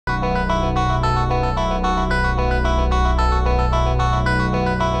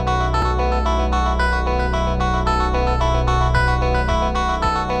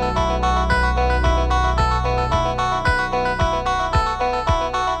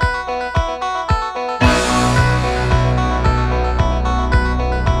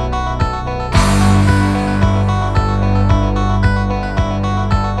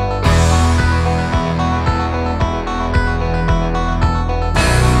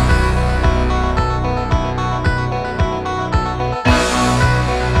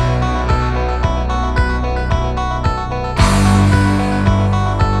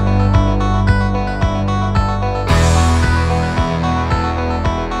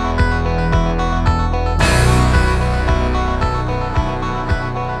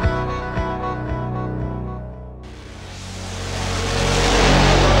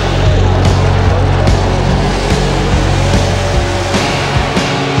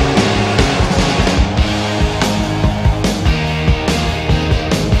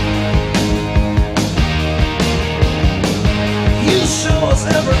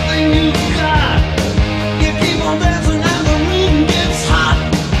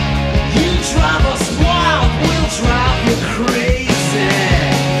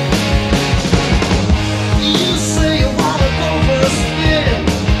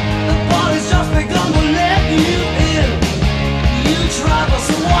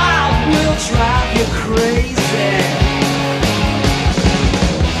drive you crazy.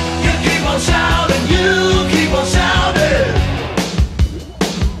 You keep on shouting, you keep on shouting.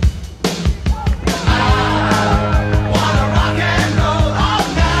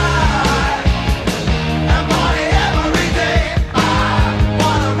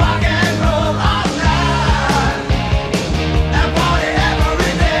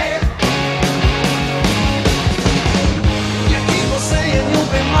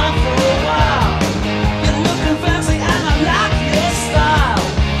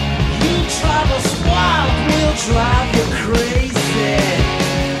 Drive you crazy.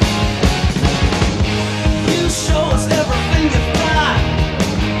 You show us everything you've got.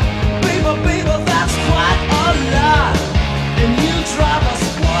 Baby, baby, that's quite a lot. And you drive us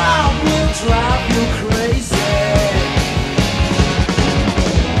wild, we'll drive you crazy.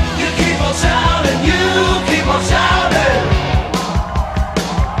 You keep on shouting, you keep on shouting.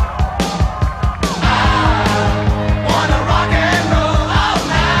 I wanna rock and roll all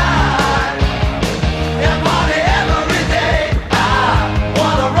night. Yeah, party every day. I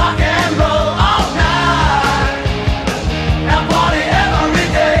wanna rock and roll all night. Yeah, party every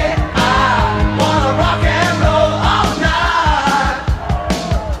day. I wanna rock and roll all night.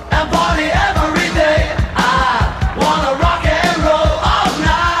 And party every day. I wanna rock and roll all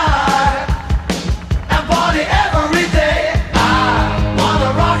night. And party every day. I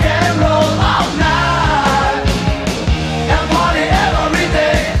wanna rock and roll all night. And party every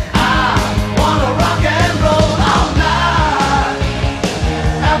day. I wanna rock and roll all night.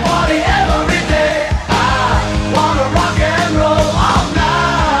 And party every day. I wanna rock and roll all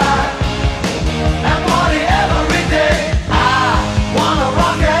night. And party every day. I wanna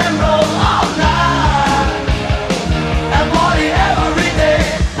rock and roll all night. And party every day.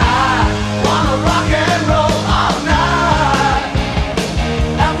 I wanna rock and roll all night.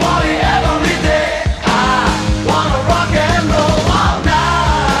 And party every day. I wanna rock and roll all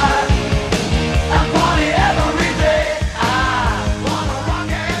night. And party every day. I wanna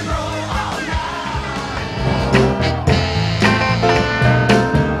rock and roll all night.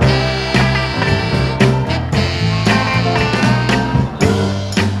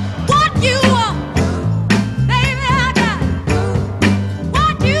 What you want, baby, I got it.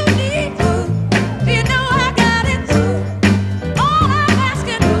 What you need, you know I got it. All I'm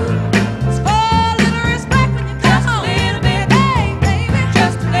asking is for a little respect when you come home. Just a little bit, hey, baby,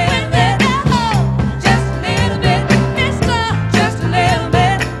 just a little bit. Just a little bit, mister, just a little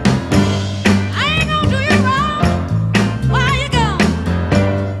bit. I ain't gonna do you wrong while you're gone.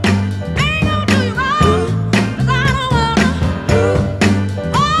 I ain't gonna do you wrong 'cause I don't wanna.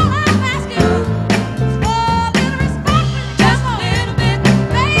 All I'm asking is for a little respect when you just a little bit,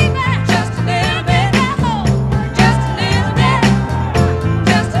 baby, just a little bit. Just a little bit,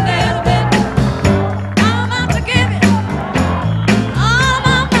 just a little bit. I'm out to give you all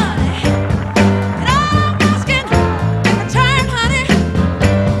my money, and all I'm asking in return, honey,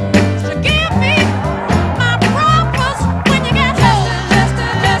 is to give me my breakfast when you get home. Just a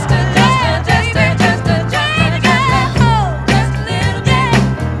little bit, just a little bit,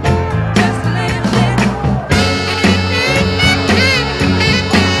 just a little bit.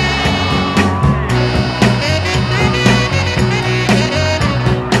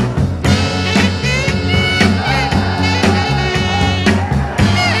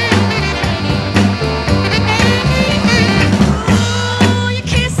 Ooh, your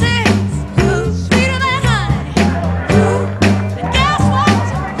kisses, sweeter than honey. And guess what?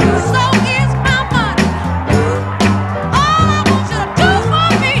 So is my money. All I want you to do for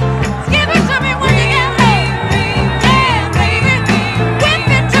me is give it to me when you get home. Yeah, baby, whip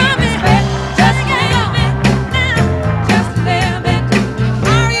it to me, just a little bit now, just a little bit.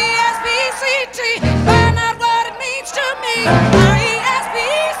 R-E-S-P-C-T, find out what it means to me.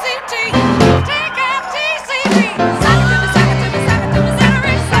 R-E-S-P-C-T, T-F-T-C-T. Sock it to me, sock it to me, sock it to me, little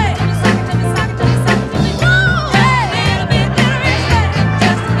respect. Sock it to me, sock it to me, sock it to me. Woo, hey, little bit, little respect,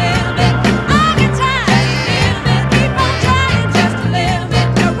 just a little bit. I'll get tired, little bit, keep on trying, just a little bit.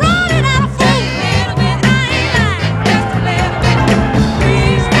 You're running out of food, little bit, I ain't lying, just a little bit.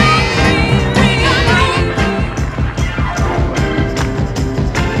 Please, please, please, please,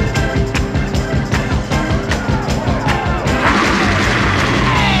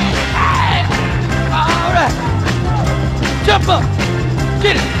 All right. Jump up.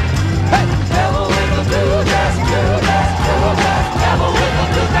 Get it. Hey. Devil with the blue dress, devil with the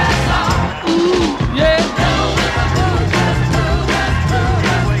blue dress on. Ooh, yeah. Devil with the blue dress,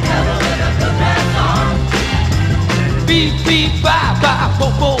 devil with the blue dress on. Beep, beep, bye, bye, bo,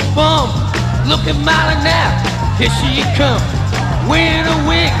 bo, bum. Looking mighty now. Here she comes. Wearing a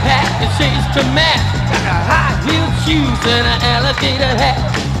wig hat, it says to match. Got a high heel shoes and an alligator hat.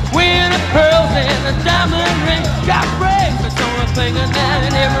 Wearing the pearls and a diamond ring. Got bracelets on her finger now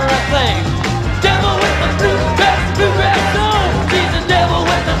and everything. Devil with the blue dress on. She's the devil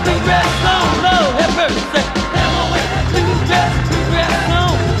with the blue dress on. Lord have mercy. Devil with the blue dress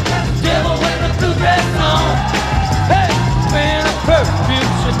on. Devil with the blue dress on. Hey, wearing a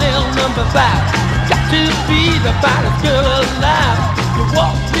perfume Chanel number 5. Got to be the finest girl alive. You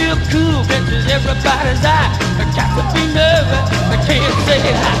walk real cool, catches everybody's eye. I got to be nervous, I can't say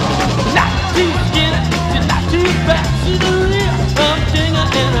hi. Not too skinny, she's not too fat. She's a real humdinger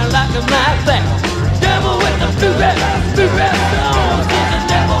and I like her my back. Devil with the blue dress on. She's the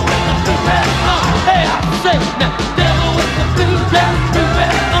devil with the blue dress on. Hey, I say now, devil with the blue dress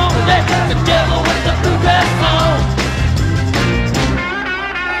on. Yeah, the devil with the blue dress on.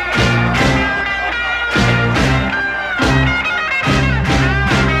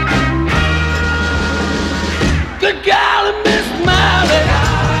 Good golly, Miss Miley,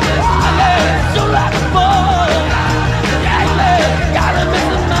 yeah, so like a ball. Yeah, golly,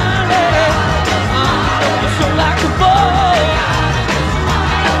 Miss Miley, so like a ball.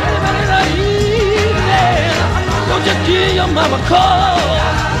 In the evening, don't you hear your mama call?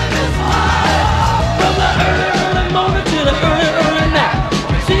 From the early morning to the early night,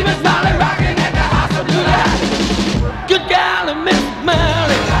 see Miss Miley rocking at the house of tonight. Good golly, Miss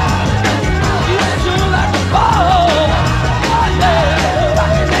Miley.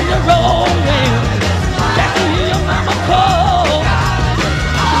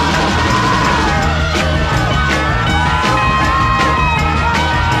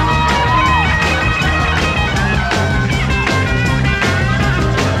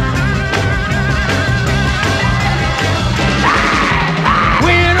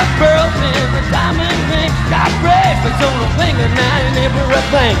 Pearls and the diamond ring. Got bracelets on her finger now and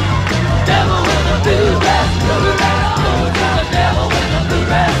everything. Devil with the blue dress on. The devil with the blue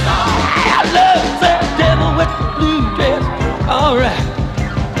dress on. I love that devil with the blue dress. All right,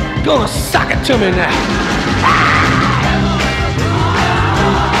 gonna sock it to me now.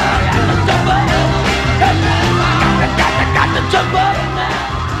 Got to jump up now.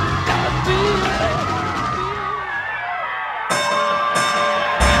 Got to feel it.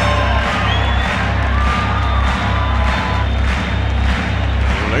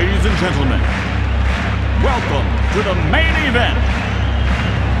 Ladies and gentlemen, welcome to the main event.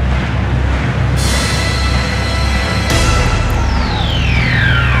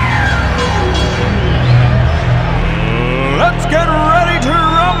 Let's get ready to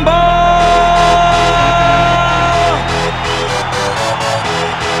rumble!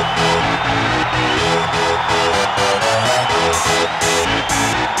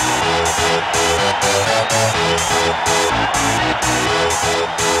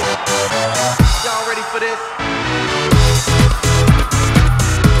 Y'all ready for this?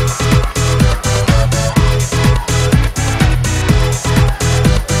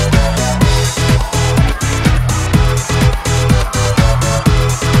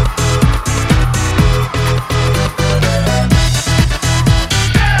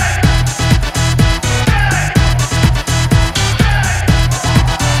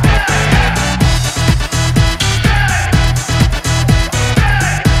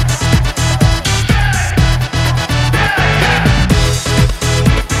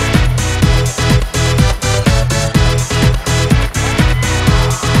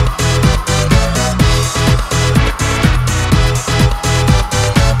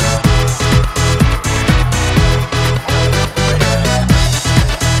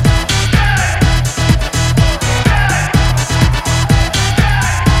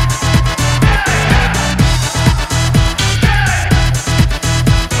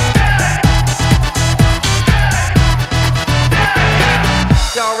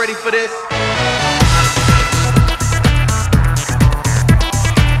 Y'all ready for this?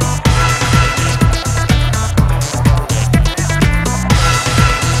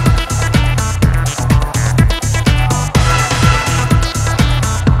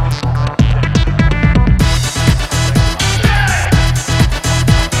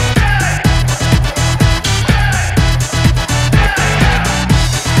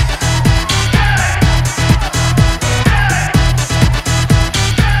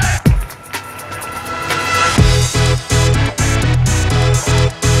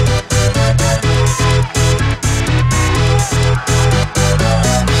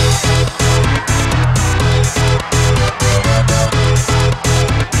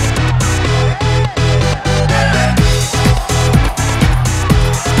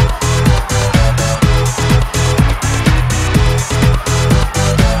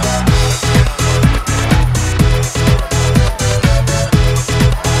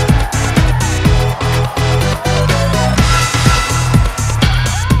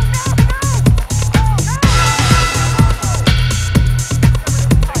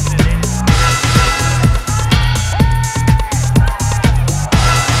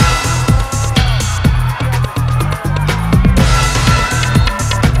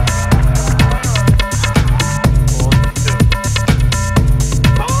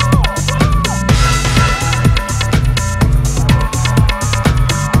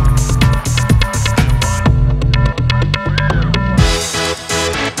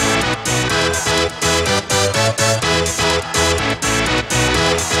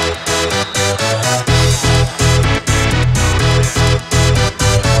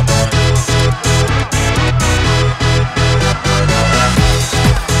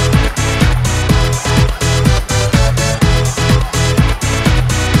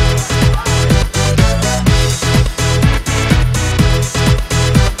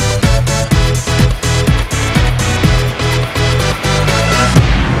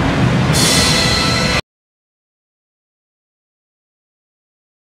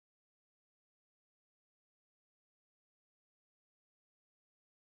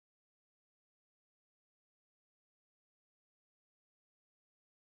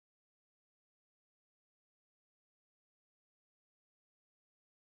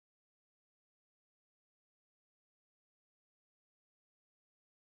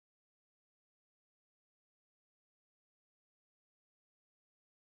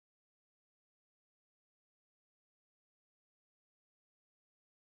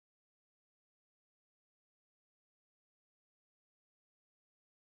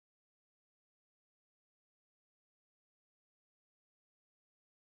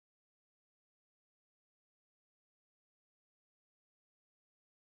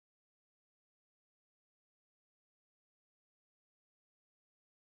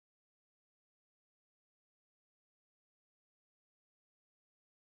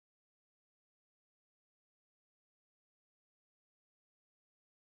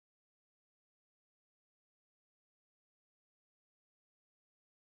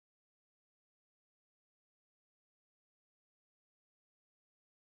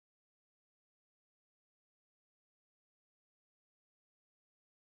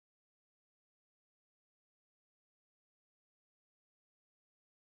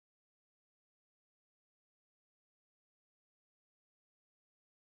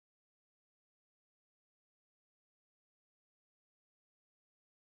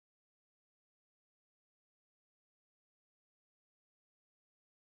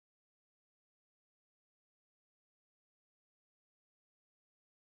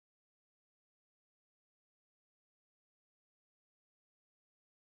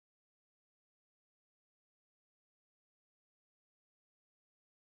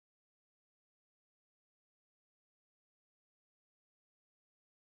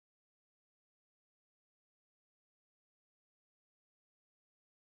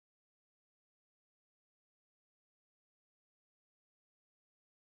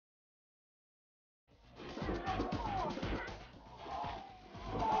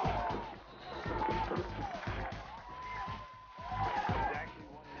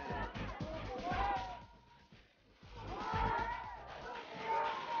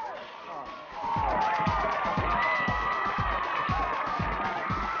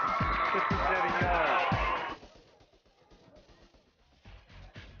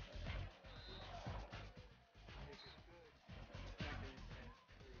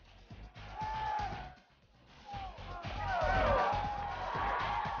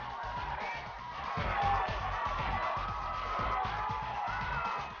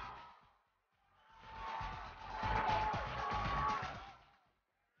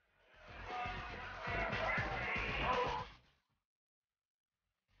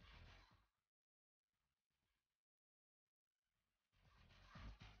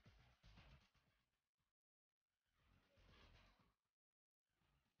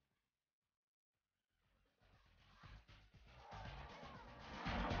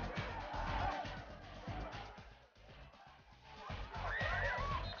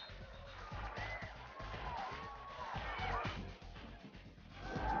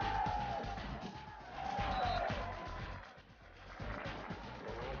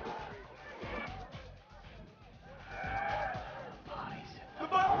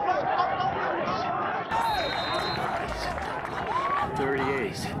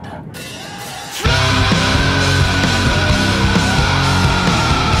 38.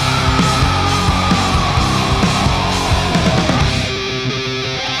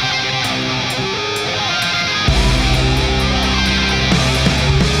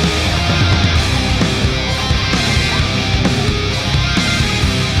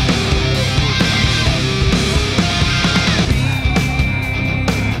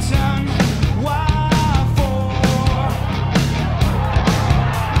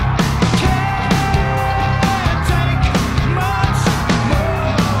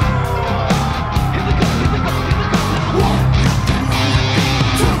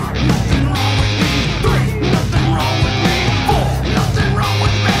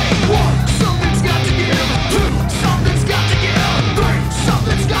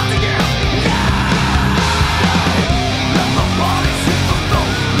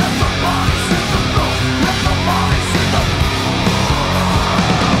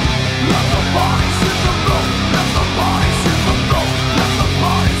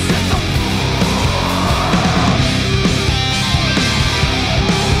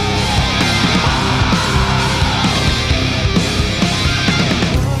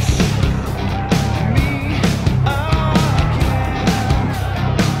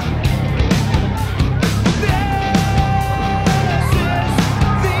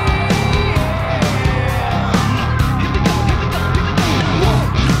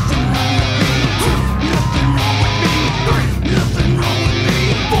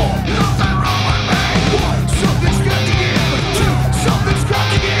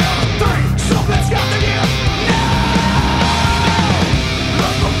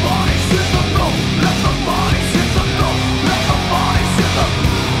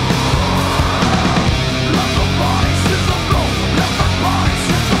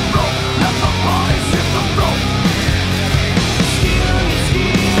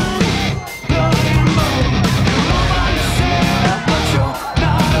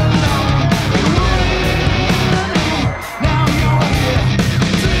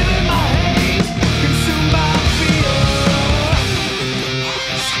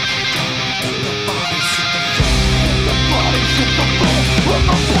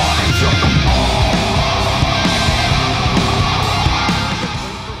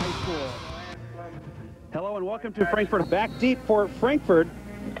 Hello and welcome to Frankfurt. Back deep for Frankfurt,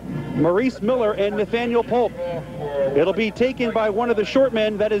 Maurice Miller and Nathaniel Pope. It'll be taken by one of the short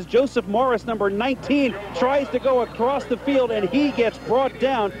men, that is Joseph Morris, number 19, tries to go across the field and he gets brought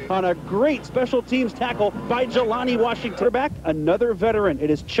down on a great special teams tackle by Jelani Washington. Back, another veteran. It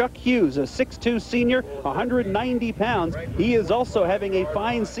is Chuck Hughes, a 6'2 senior, 190 pounds. He is also having a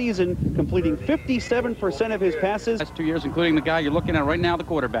fine season, completing 57% of his passes. Last 2 years, including the guy you're looking at right now, the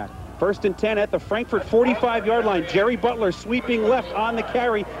quarterback. 1st and 10 at the Frankfurt 45-yard line. Jerry Butler sweeping left on the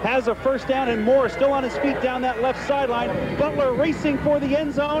carry, has a first down, and Moore still on his feet down that left sideline. Butler racing for the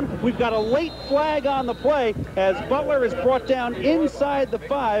end zone. We've got a late flag on the play as Butler is brought down inside the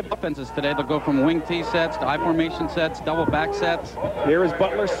 5. Offenses today, they'll go from wing T sets to I formation sets, double back sets. Here is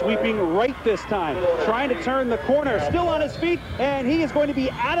Butler sweeping right this time, trying to turn the corner, still on his feet, and he is going to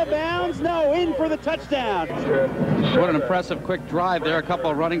be out of bounds. No, in for the touchdown. What an impressive quick drive there. A couple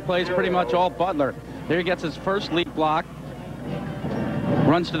of running plays, pretty much all Butler. There he gets his first lead block.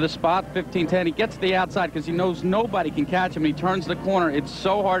 Runs to the spot, 15-10. He gets to the outside because he knows nobody can catch him. He turns the corner. It's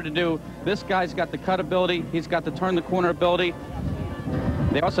so hard to do. This guy's got the cut ability. He's got the turn the corner ability.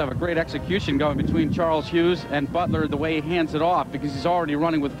 They also have a great execution going between Charles Hughes and Butler, the way he hands it off, because he's already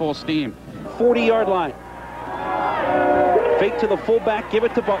running with full steam. 40-yard line. Fake to the fullback, give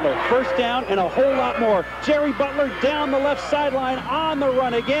it to Butler. First down and a whole lot more. Jerry Butler down the left sideline on the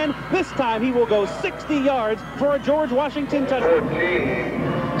run again. This time he will go 60 yards for a George Washington touchdown.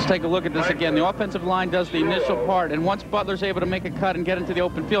 Let's take a look at this again. The offensive line does the initial part, and once Butler's able to make a cut and get into the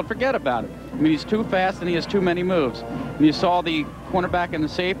open field, forget about it. I mean, he's too fast and he has too many moves. And you saw the cornerback and the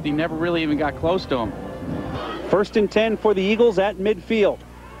safety never really even got close to him. 1st and 10 for the Eagles at midfield.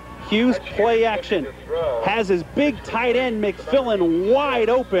 Hughes play action, has his big tight end McFillan wide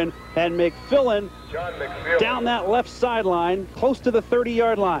open, and McFillan down that left sideline close to the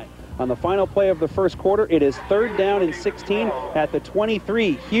 30-yard line. On the final play of the first quarter, it is 3rd down and 16 at the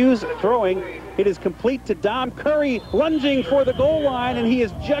 23. Hughes throwing. It is complete to Dom Curry, lunging for the goal line, and he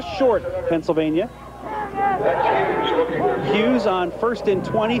is just short. Pennsylvania. Hughes on 1st and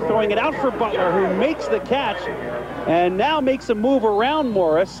 20, throwing it out for Butler, who makes the catch and now makes a move around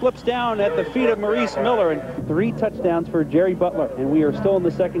Morris, slips down at the feet of Maurice Miller, and 3 touchdowns for Jerry Butler, and we are still in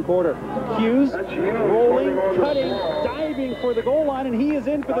the second quarter. Hughes rolling, cutting, diving for the goal line, and he is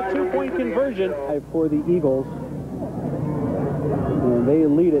in for the 2-point conversion for the Eagles. and they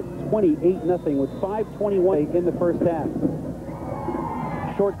lead it 28-0 with 5:21 in the first half.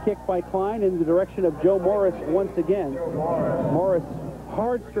 Short kick by Klein in the direction of Joe Morris once again. Morris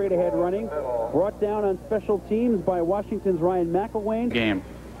hard straight ahead running, brought down on special teams by Washington's Ryan McElwain. Game.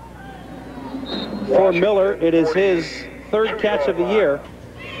 For Miller, it is his third catch of the year.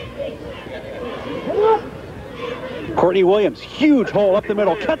 Courtney Williams, huge hole up the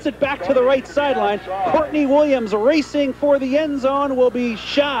middle, cuts it back to the right sideline. Courtney Williams racing for the end zone will be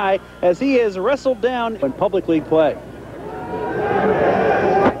shy as he is wrestled down in public league play.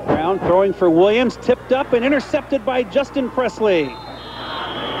 Brown throwing for Williams, tipped up and intercepted by Justin Presley.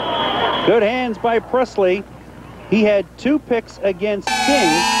 Good hands by Presley. He had 2 picks against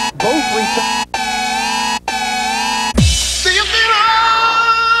King, both returned.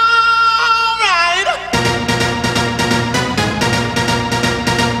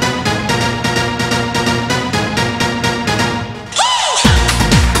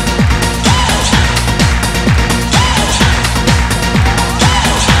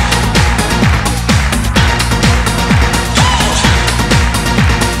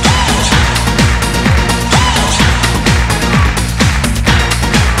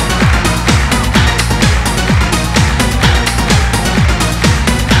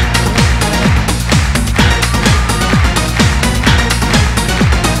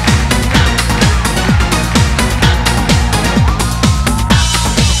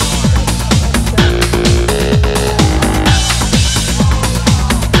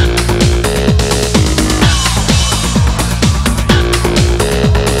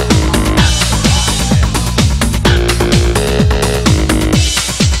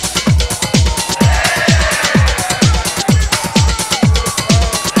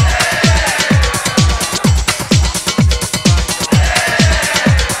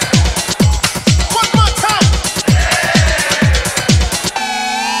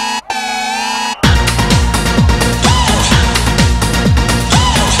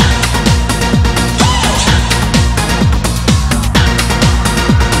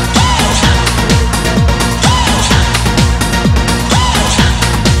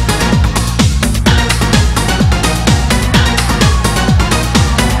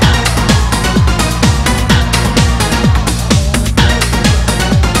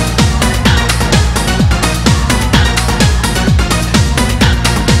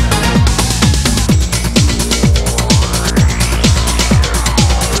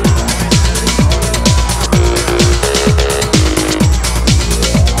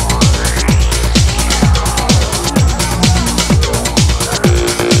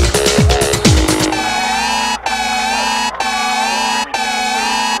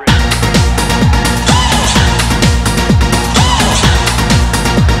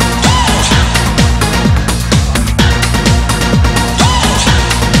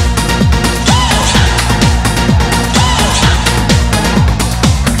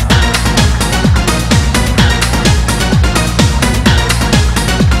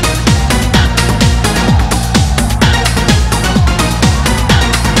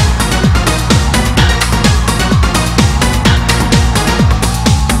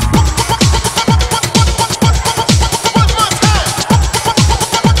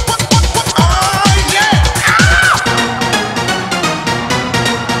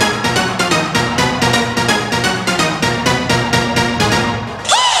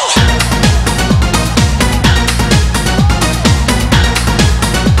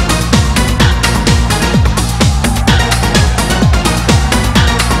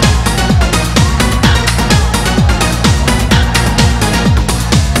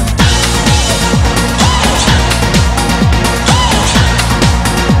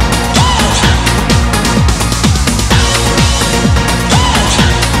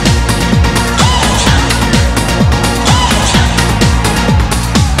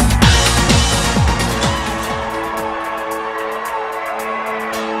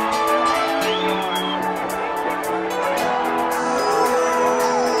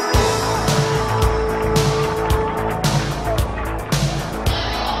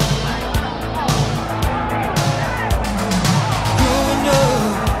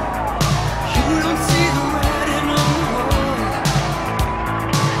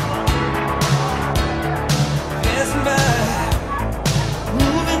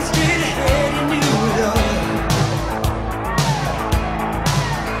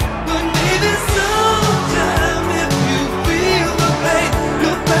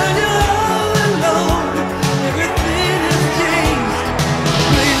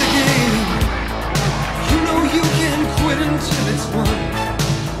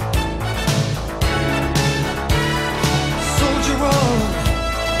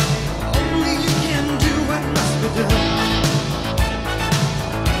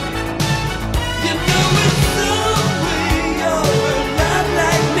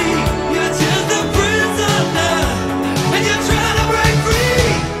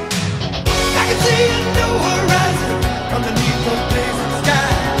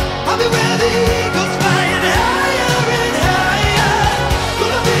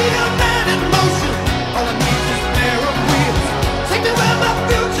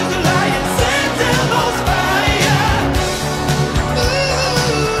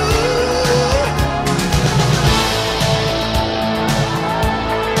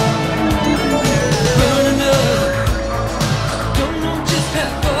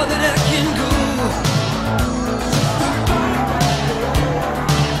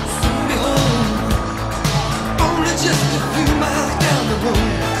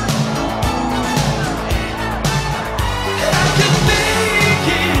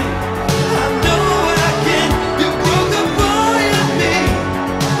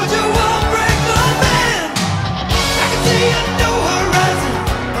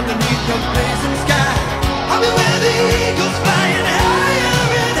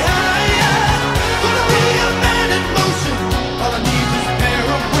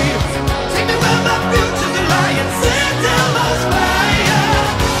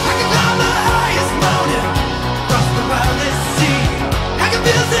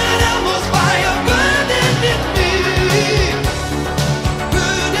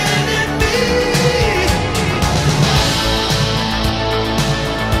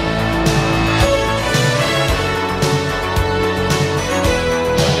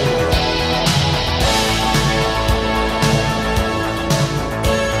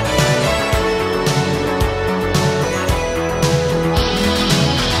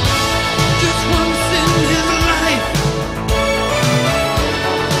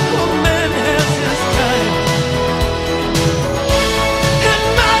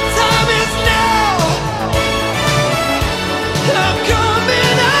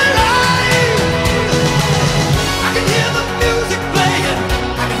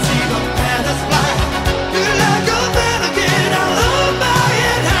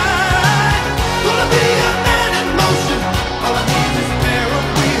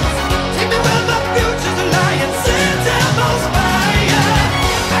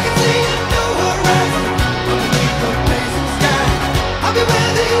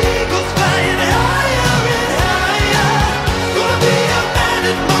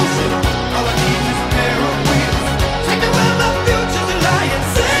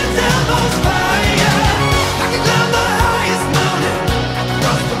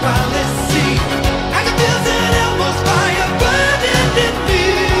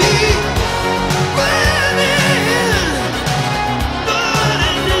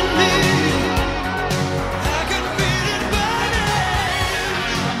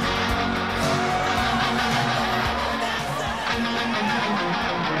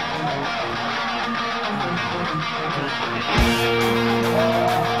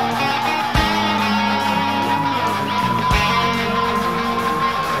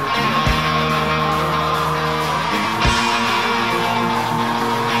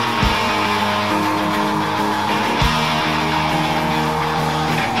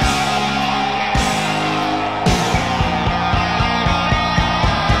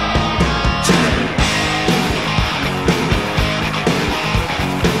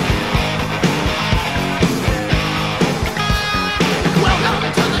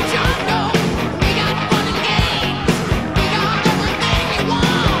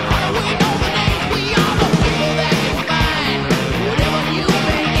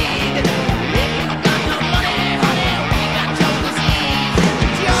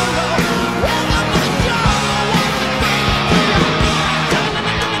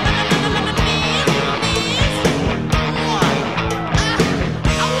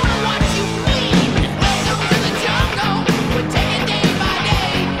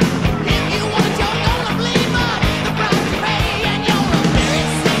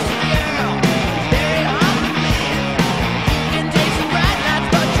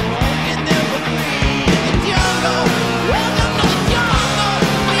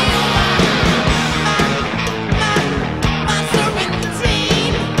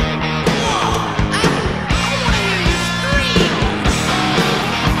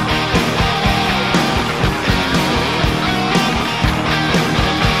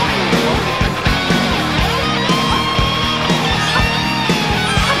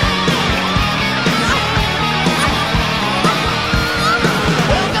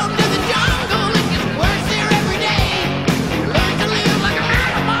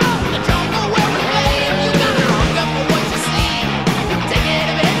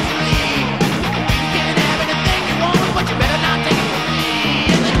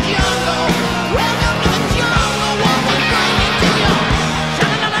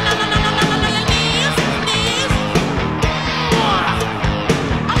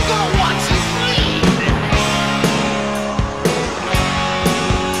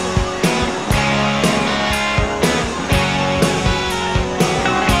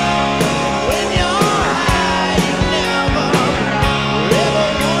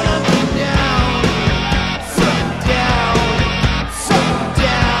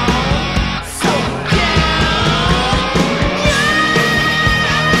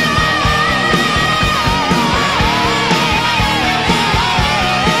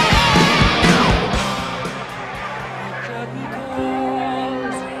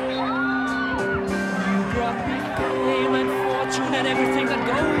 and everything that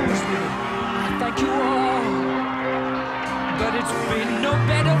goes with it. I thank you all, but it's been no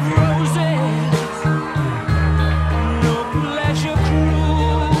bed of roses, no pleasure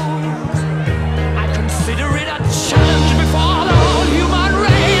cruise. I consider it a challenge before the whole human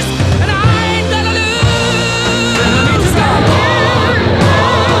race, and I ain't gonna lose. I need to go on.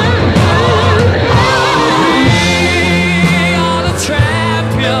 We are the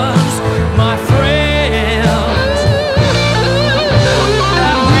champions, my friends,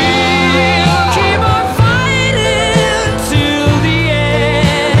 and we'll keep on fighting till the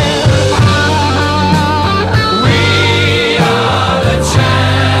end.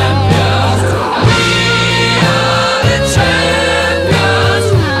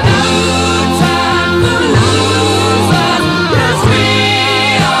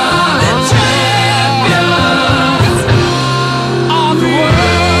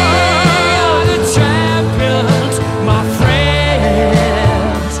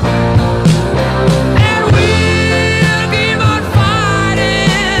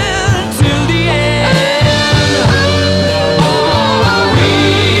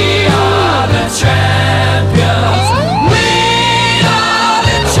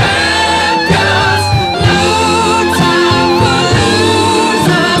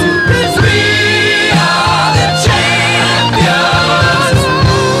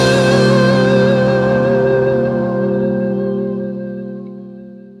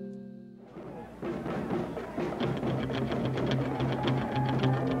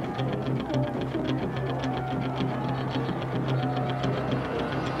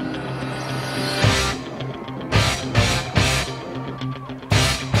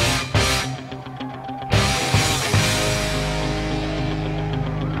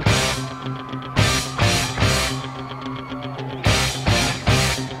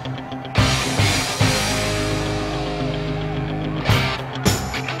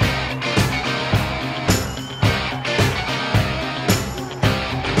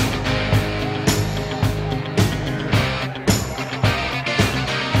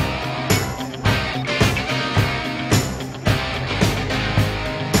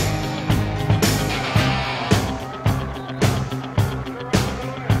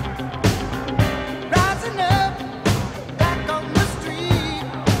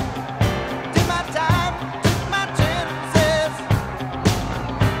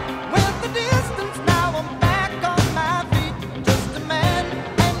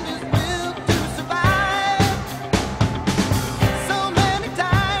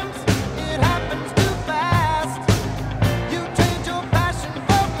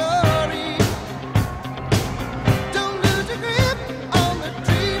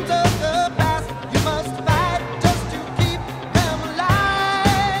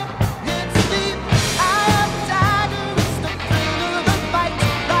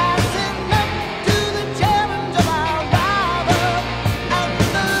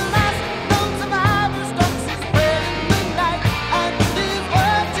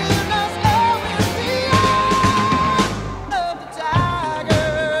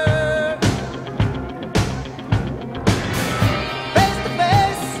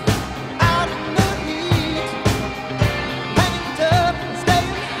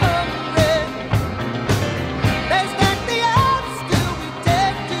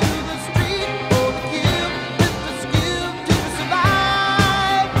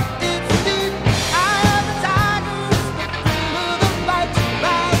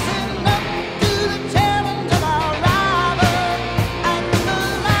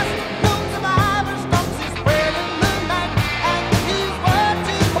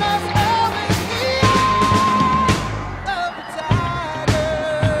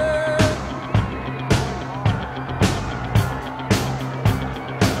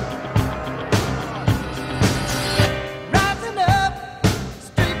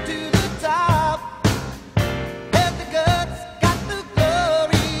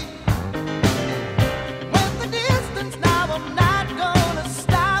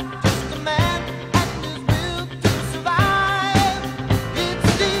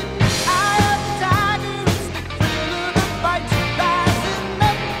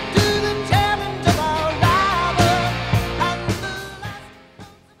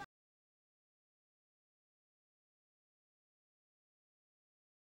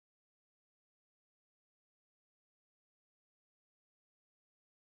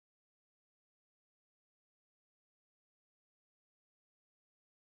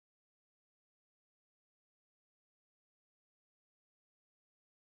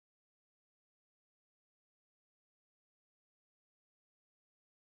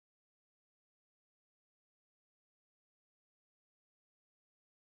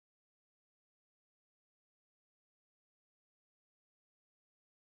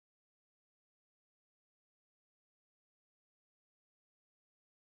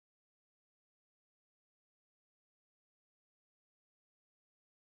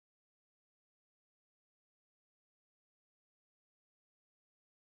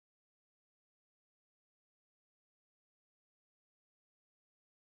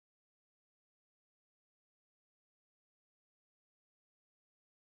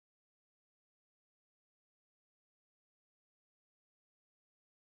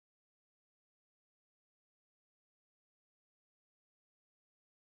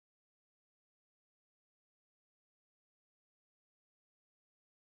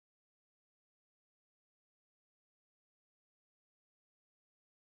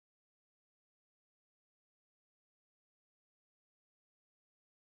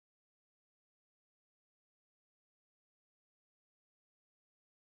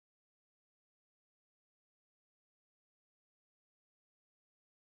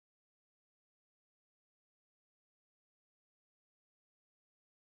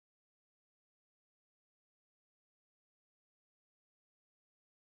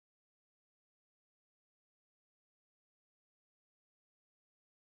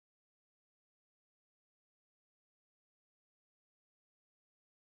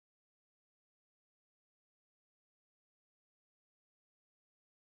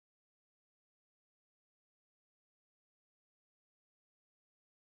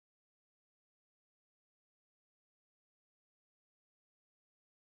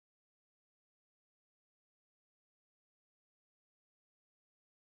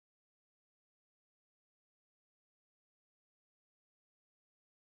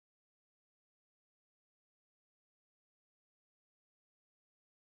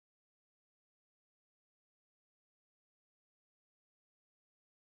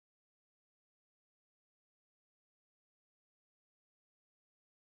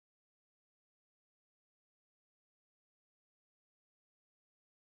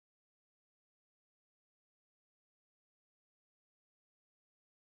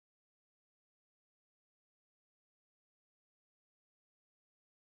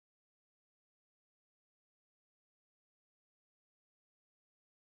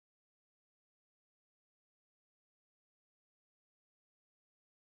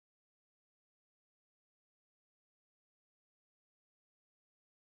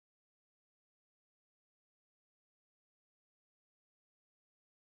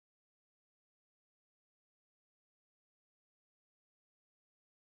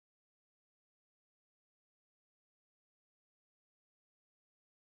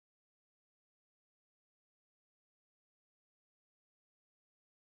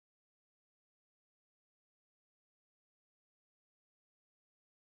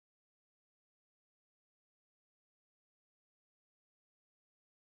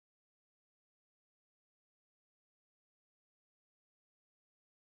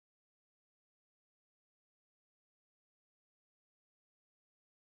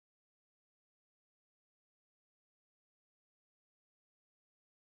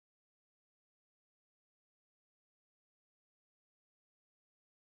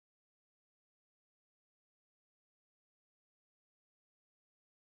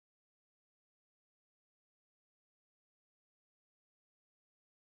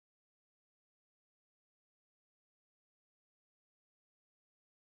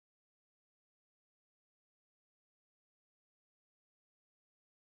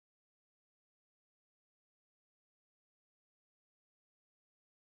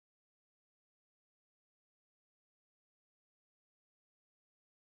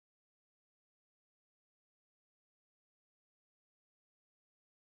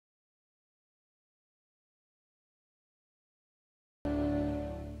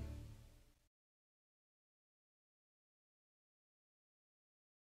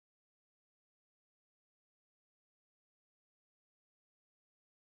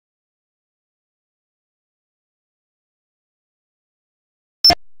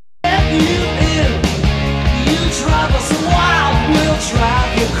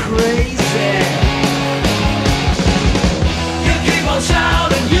 drive you crazy. You keep on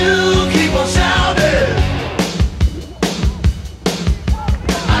shouting, you keep on shouting.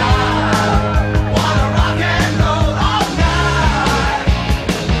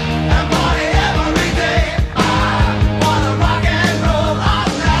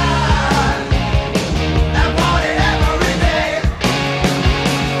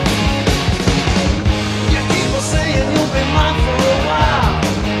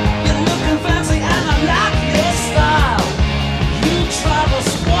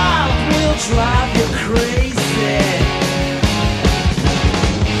 Drive you crazy.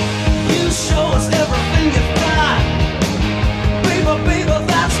 You show us everything you've got. Baby, baby,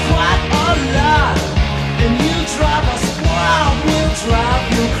 that's quite a lot. And you drive us wild, we'll drive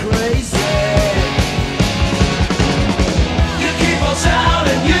you crazy. You keep on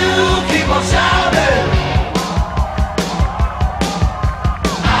shouting, you keep on shouting.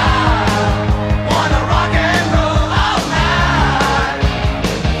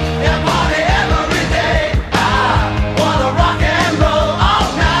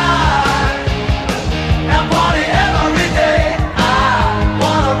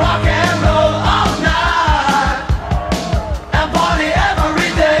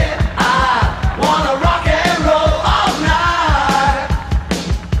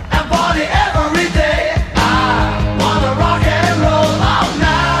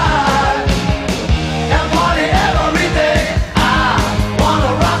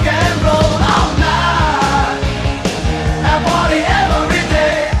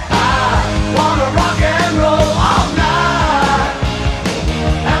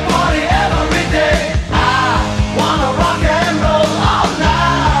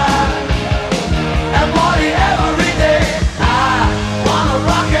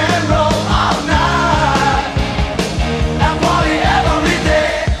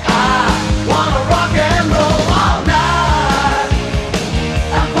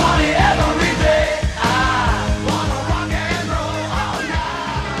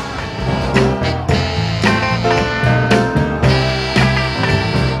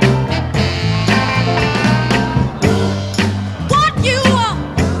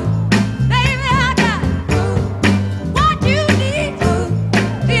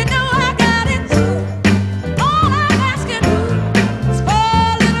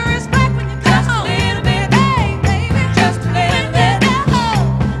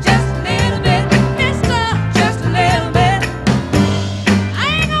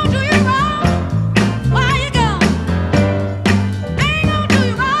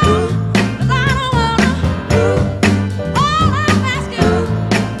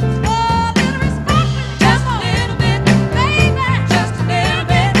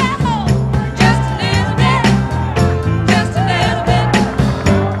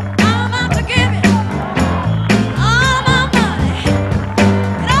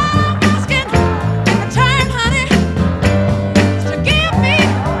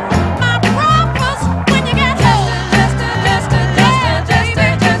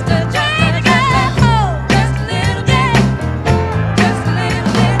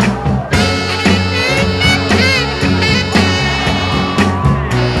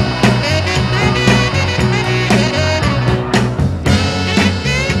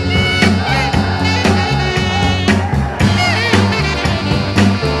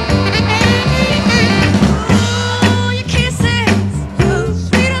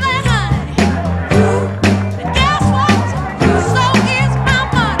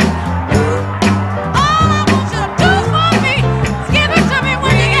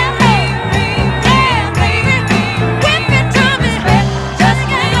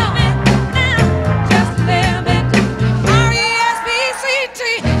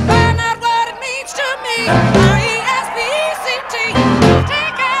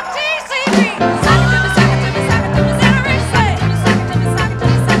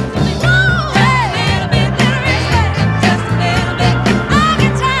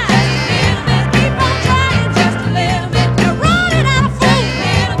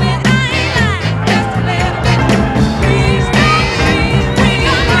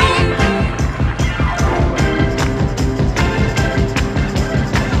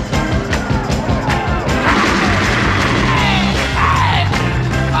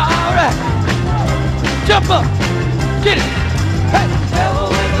 Jump up. Get it. Hey. Devil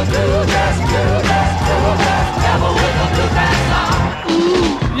with the blue dress, blue dress, blue dress. Devil with the blue dress on.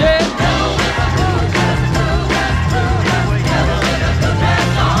 Ooh, yeah. Devil with the blue dress, blue dress, blue dress. Devil with the blue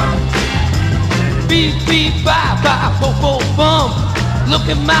dress on. Beep, beep, bye, bye, bo, bo, bum. Look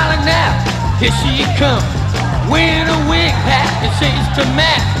at Molly now. Here she comes. Wearing a wig hat and shades to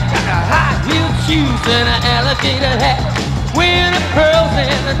match. Got a high-heeled shoes and an alligator hat. Wearing the pearls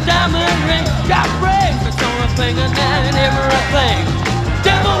and a diamond ring. Got bracelets on her finger now and everything.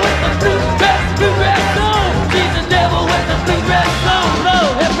 Devil with the blue dress on. She's the devil with the blue dress on.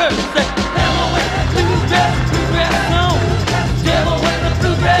 Lord have mercy. Devil with the blue dress on. Devil with the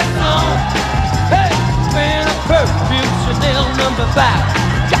blue dress on. Hey, wearing a perfume Chanel number 5.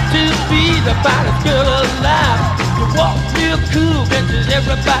 Got to be the finest girl alive. You walk real cool, catches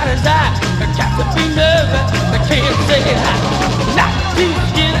everybody's eye. Got to be nervous, I can't say hi. Not too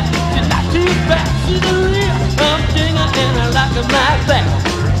skinny, she's not too fat. She's a real humdinger and I like her like that.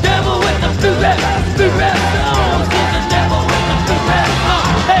 Devil with the blue dress on. She's the devil with the blue dress on.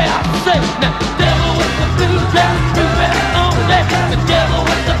 Hey, I say now, devil with the blue dress on. Hey, the devil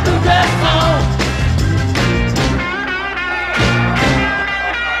with the blue dress on.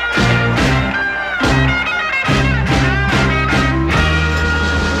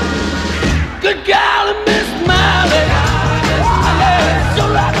 Good golly, Miss Miley, yeah, so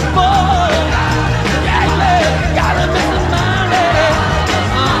like a boy. Yeah, golly, Miss Miley,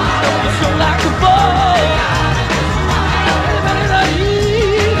 you're so like a boy. Everybody like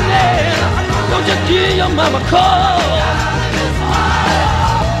you, yeah. Don't you give your mama a call.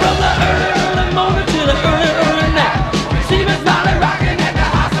 From the early morning to the early night. See Miss Miley rocking at the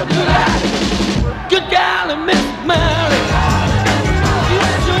hospital light. Good golly, Miss Miley,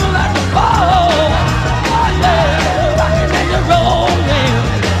 you're so like a boy.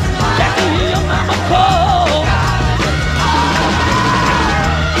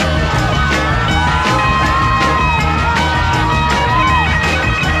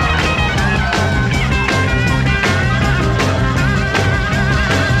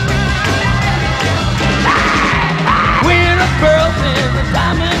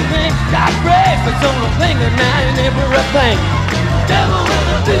 Bracelets on her finger now and everything. Devil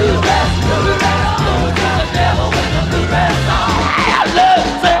with a blue dress on. The devil with a blue dress on. I love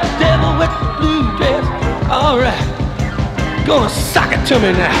that devil with the blue dress. All right, gonna sock it to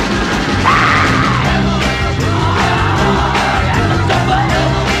me now.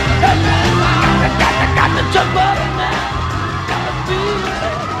 Got to jump up now. Got to feel it.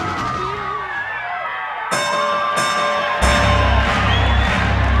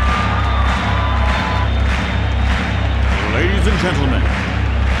 Ladies and gentlemen,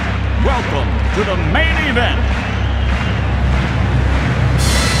 welcome to the main event.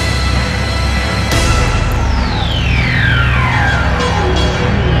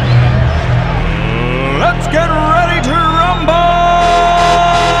 Let's get ready to rumble!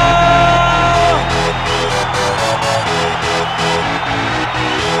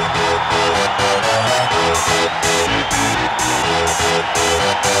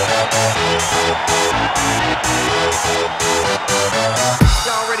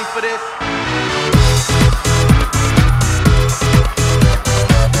 Y'all ready for this?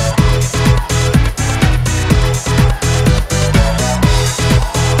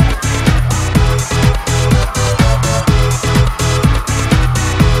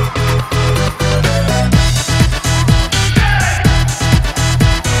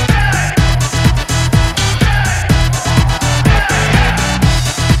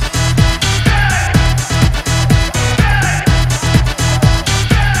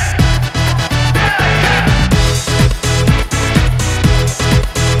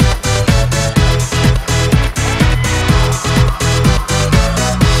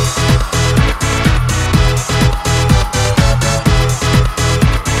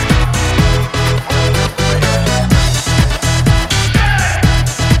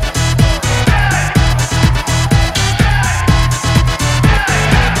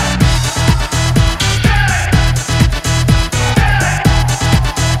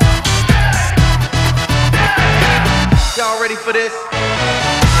 Ready for this?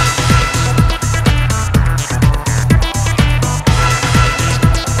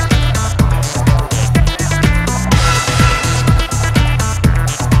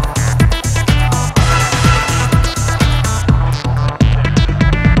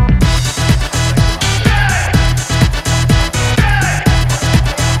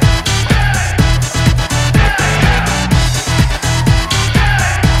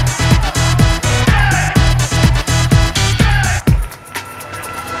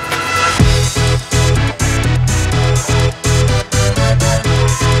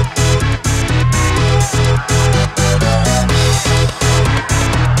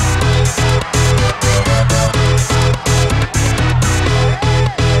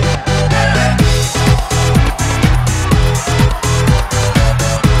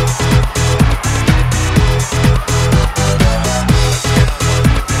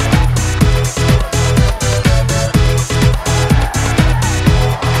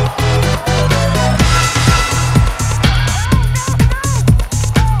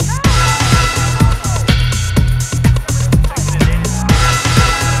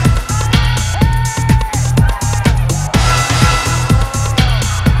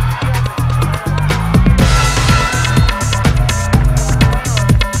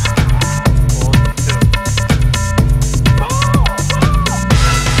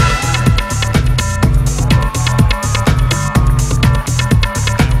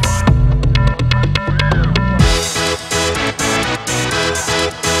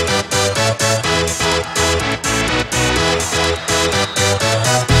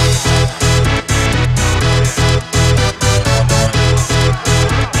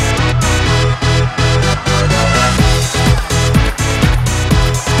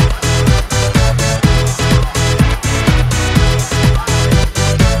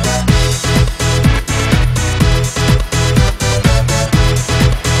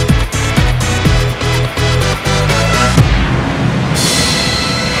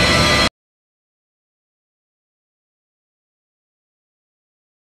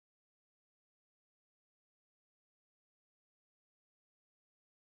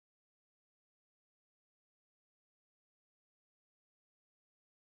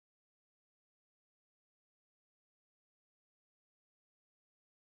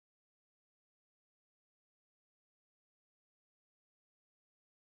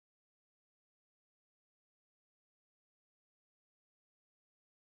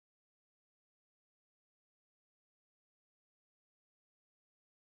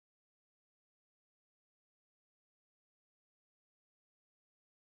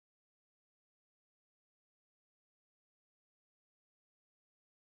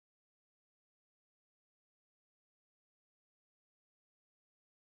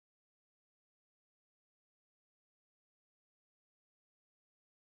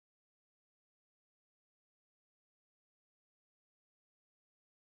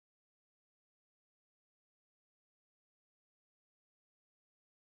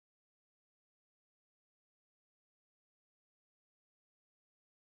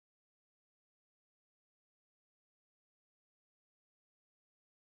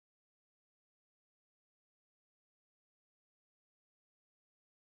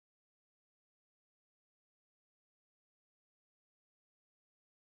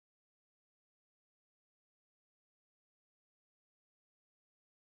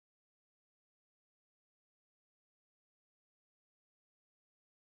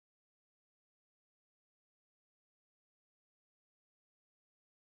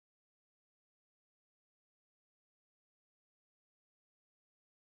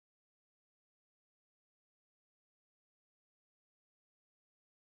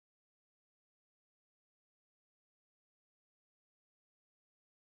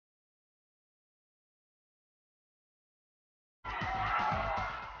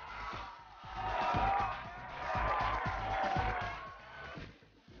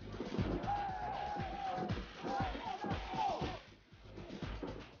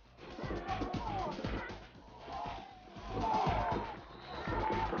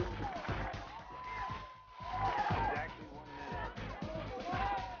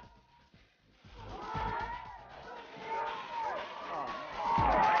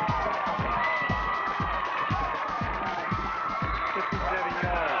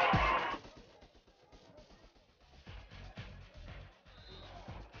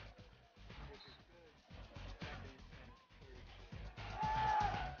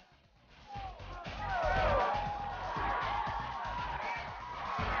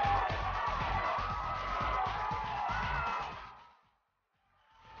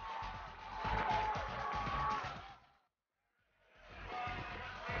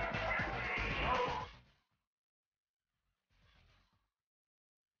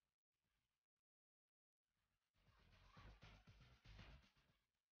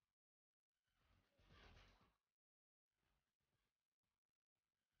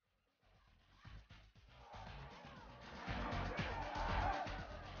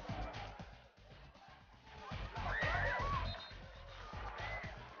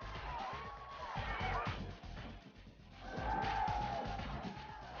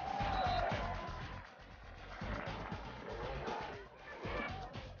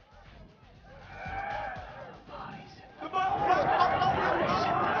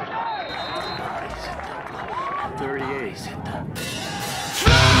 38.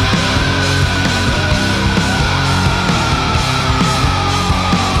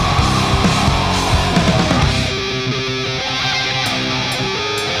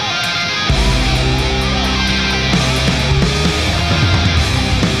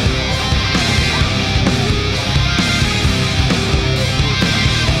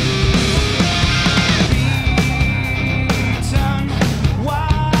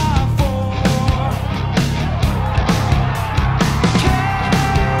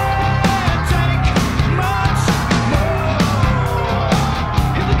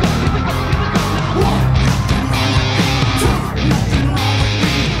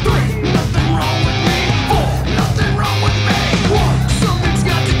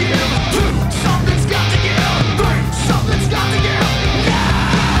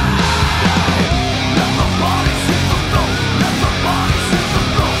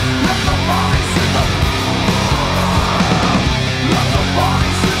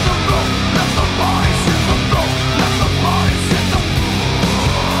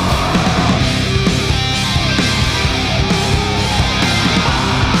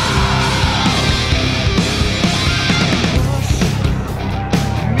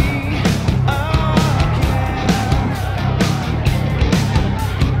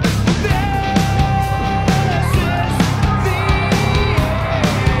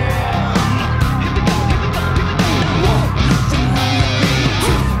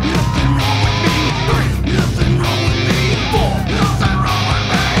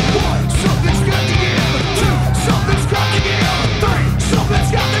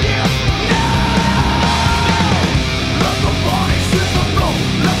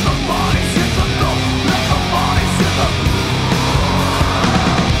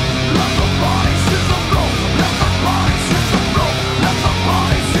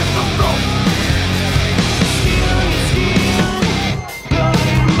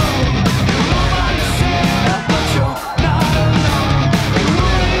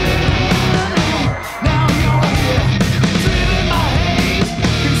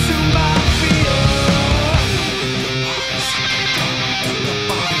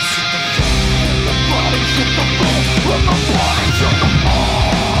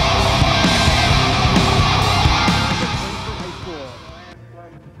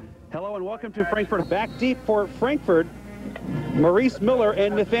 Hello and welcome to Frankfurt. Back deep for Frankfurt, Maurice Miller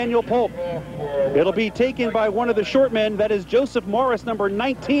and Nathaniel Pope. It'll be taken by one of the short men, that is Joseph Morris, number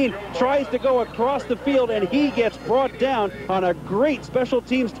 19, tries to go across the field and he gets brought down on a great special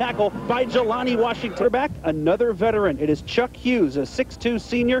teams tackle by Jelani Washington. Back, another veteran. It is Chuck Hughes, a 6'2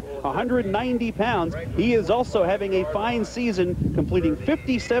 senior, 190 pounds. He is also having a fine season, completing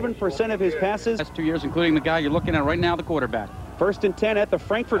 57% of his passes. Last 2 years, including the guy you're looking at right now, the quarterback. First and 10 at the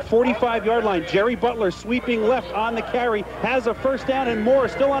Frankfurt 45-yard line. Jerry Butler sweeping left on the carry, has a first down, and Moore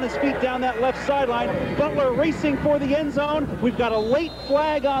still on his feet down that left sideline. Butler racing for the end zone. We've got a late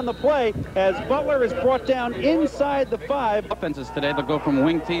flag on the play as Butler is brought down inside the 5. Offenses today, they'll go from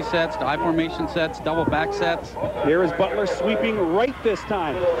wing T sets to I formation sets, double back sets. Here is Butler sweeping right this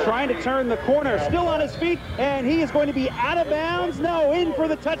time, trying to turn the corner, still on his feet, and he is going to be out of bounds. No, in for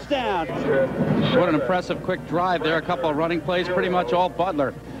the touchdown. What an impressive quick drive there. A couple of running plays, pretty much all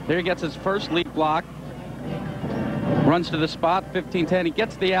Butler. There he gets his first leap block. Runs to the spot, 15-10. He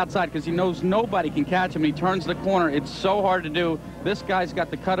gets to the outside because he knows nobody can catch him. He turns the corner. It's so hard to do. This guy's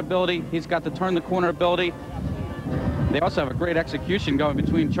got the cut ability. He's got the turn the corner ability. They also have a great execution going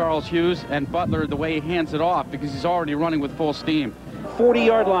between Charles Hughes and Butler, the way he hands it off, because he's already running with full steam.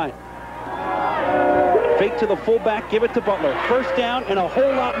 40-yard line. Fake to the fullback, give it to Butler. First down and a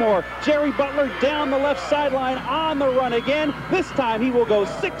whole lot more. Jerry Butler down the left sideline on the run again. This time he will go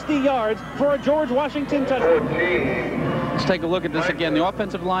 60 yards for a George Washington touchdown. Let's take a look at this again. The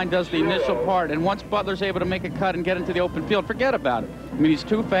offensive line does the initial part, and once Butler's able to make a cut and get into the open field, forget about it. I mean, he's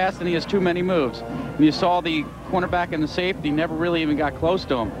too fast and he has too many moves. And you saw the cornerback and the safety never really even got close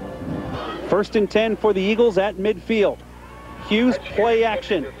to him. First and 10 for the Eagles at midfield. Hughes play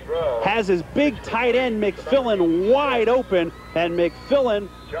action, has his big tight end McFillan wide open, and McFillan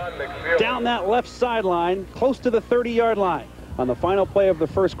down that left sideline close to the 30-yard line. On the final play of the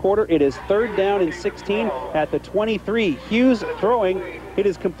first quarter, it is 3rd down and 16 at the 23. Hughes throwing. It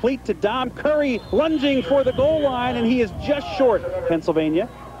is complete to Dom Curry, lunging for the goal line, and he is just short. Pennsylvania.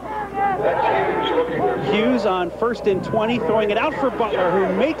 Hughes on 1st and 20, throwing it out for Butler,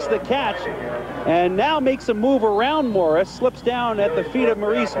 who makes the catch and now makes a move around Morris, slips down at the feet of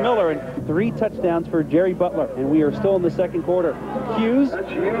Maurice Miller, and 3 touchdowns for Jerry Butler, and we are still in the second quarter. Hughes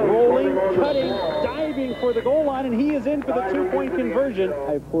rolling, cutting, diving for the goal line, and he is in for the 2-point conversion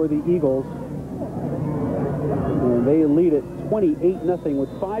for the Eagles. And they lead it 28-0 with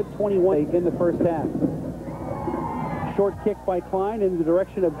 5:21 in the first half. Short kick by Klein in the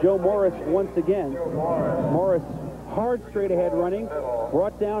direction of Joe Morris once again. Morris hard straight ahead running,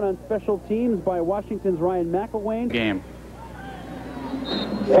 brought down on special teams by Washington's Ryan McElwain. Game.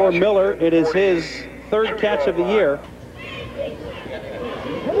 For Miller, it is his third catch of the year.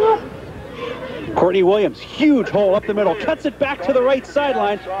 Courtney Williams, huge hole up the middle, cuts it back to the right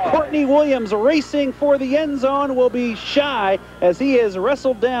sideline. Courtney Williams racing for the end zone will be shy as he is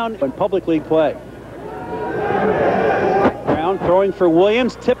wrestled down in public league play. Brown throwing for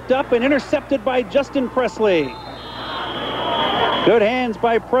Williams, tipped up and intercepted by Justin Presley. Good hands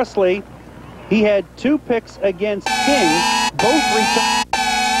by Presley. He had 2 picks against King, both returned.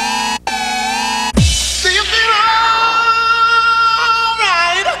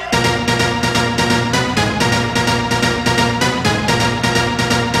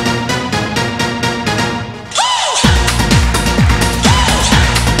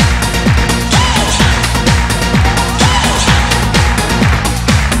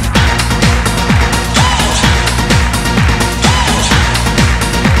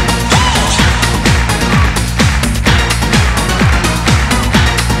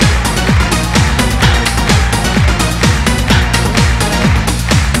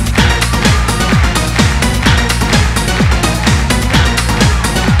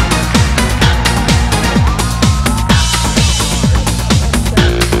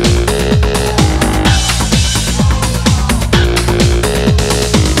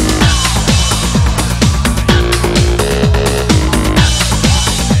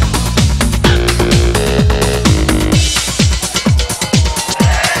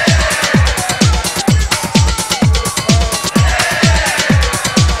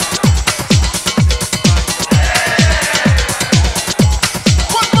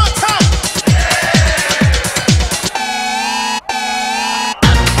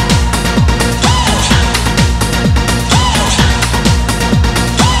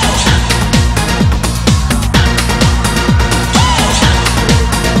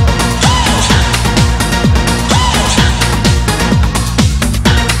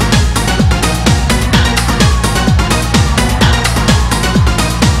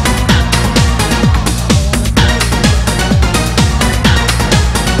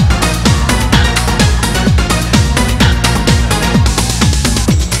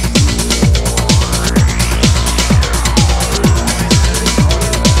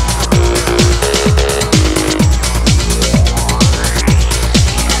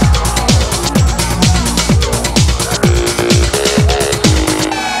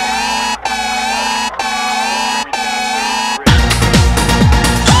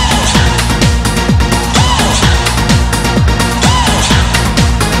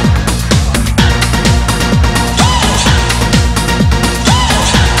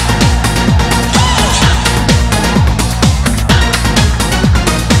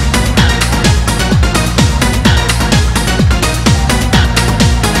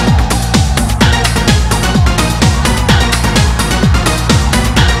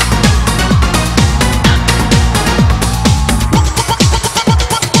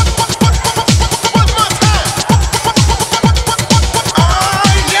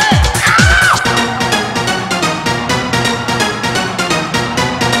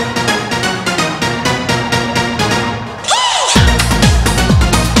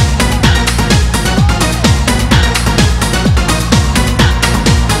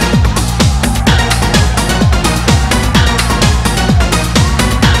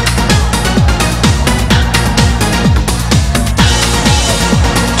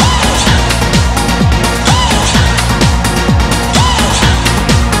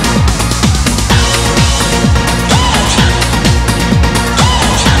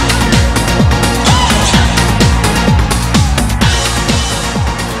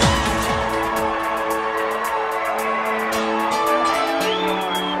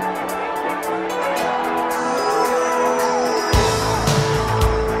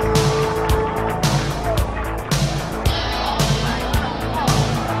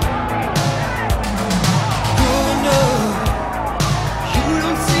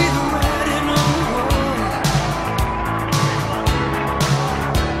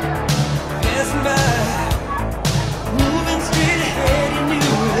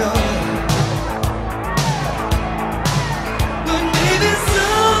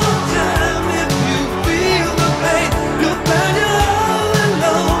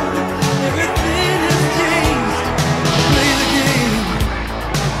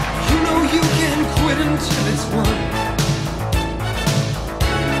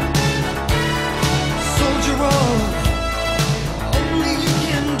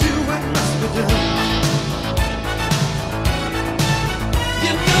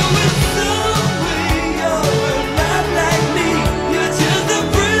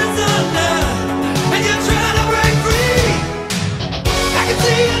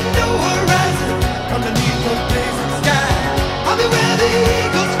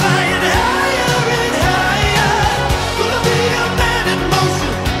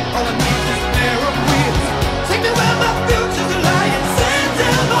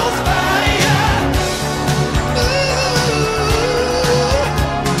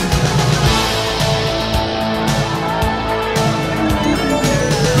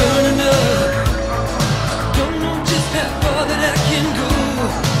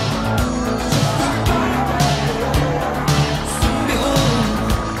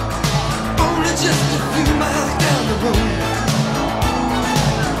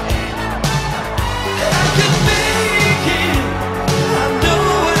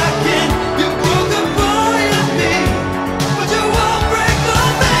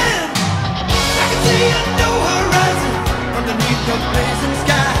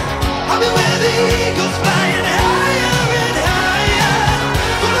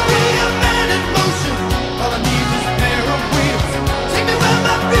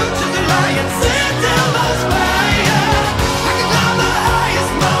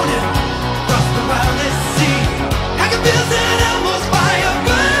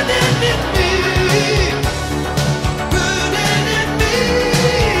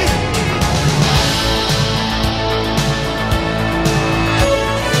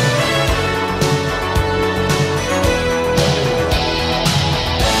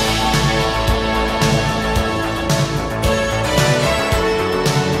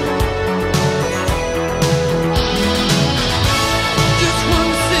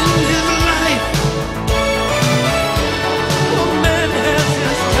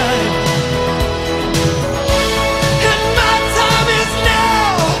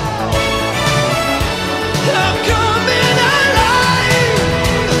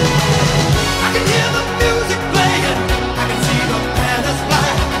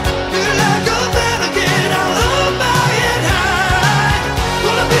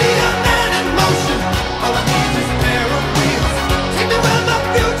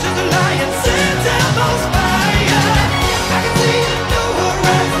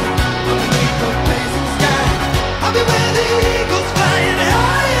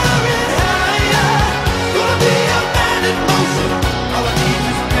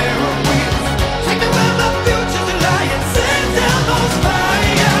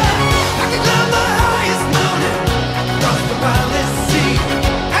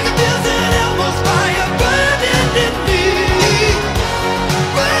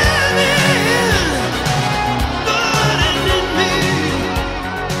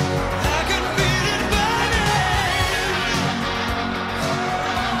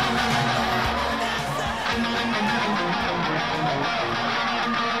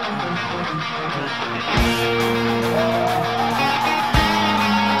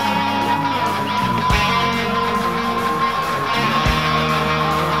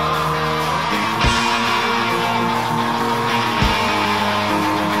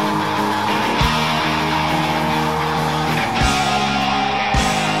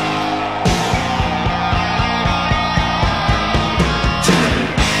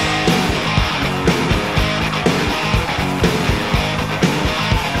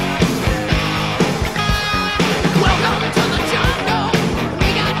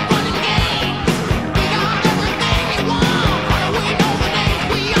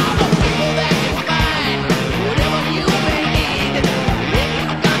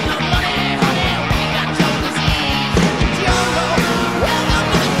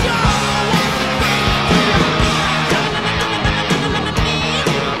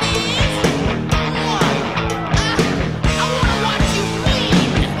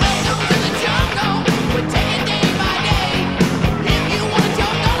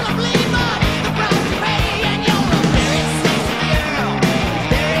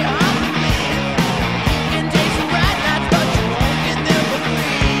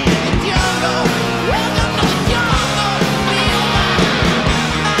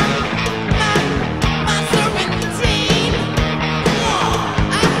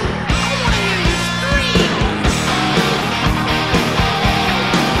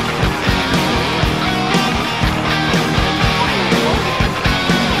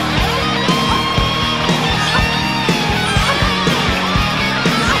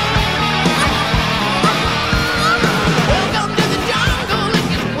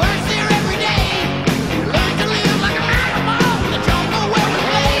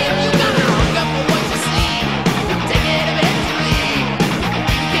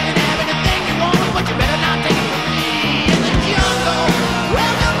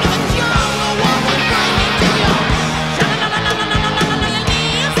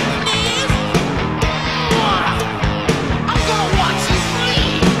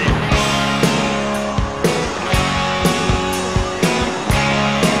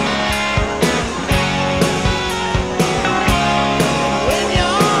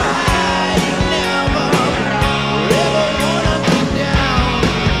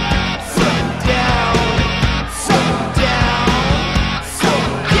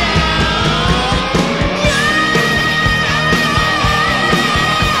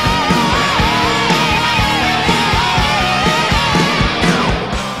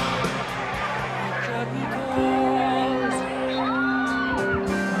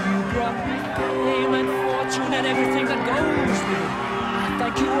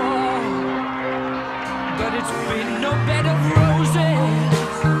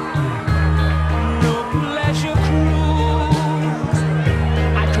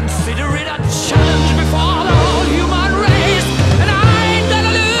 Consider it a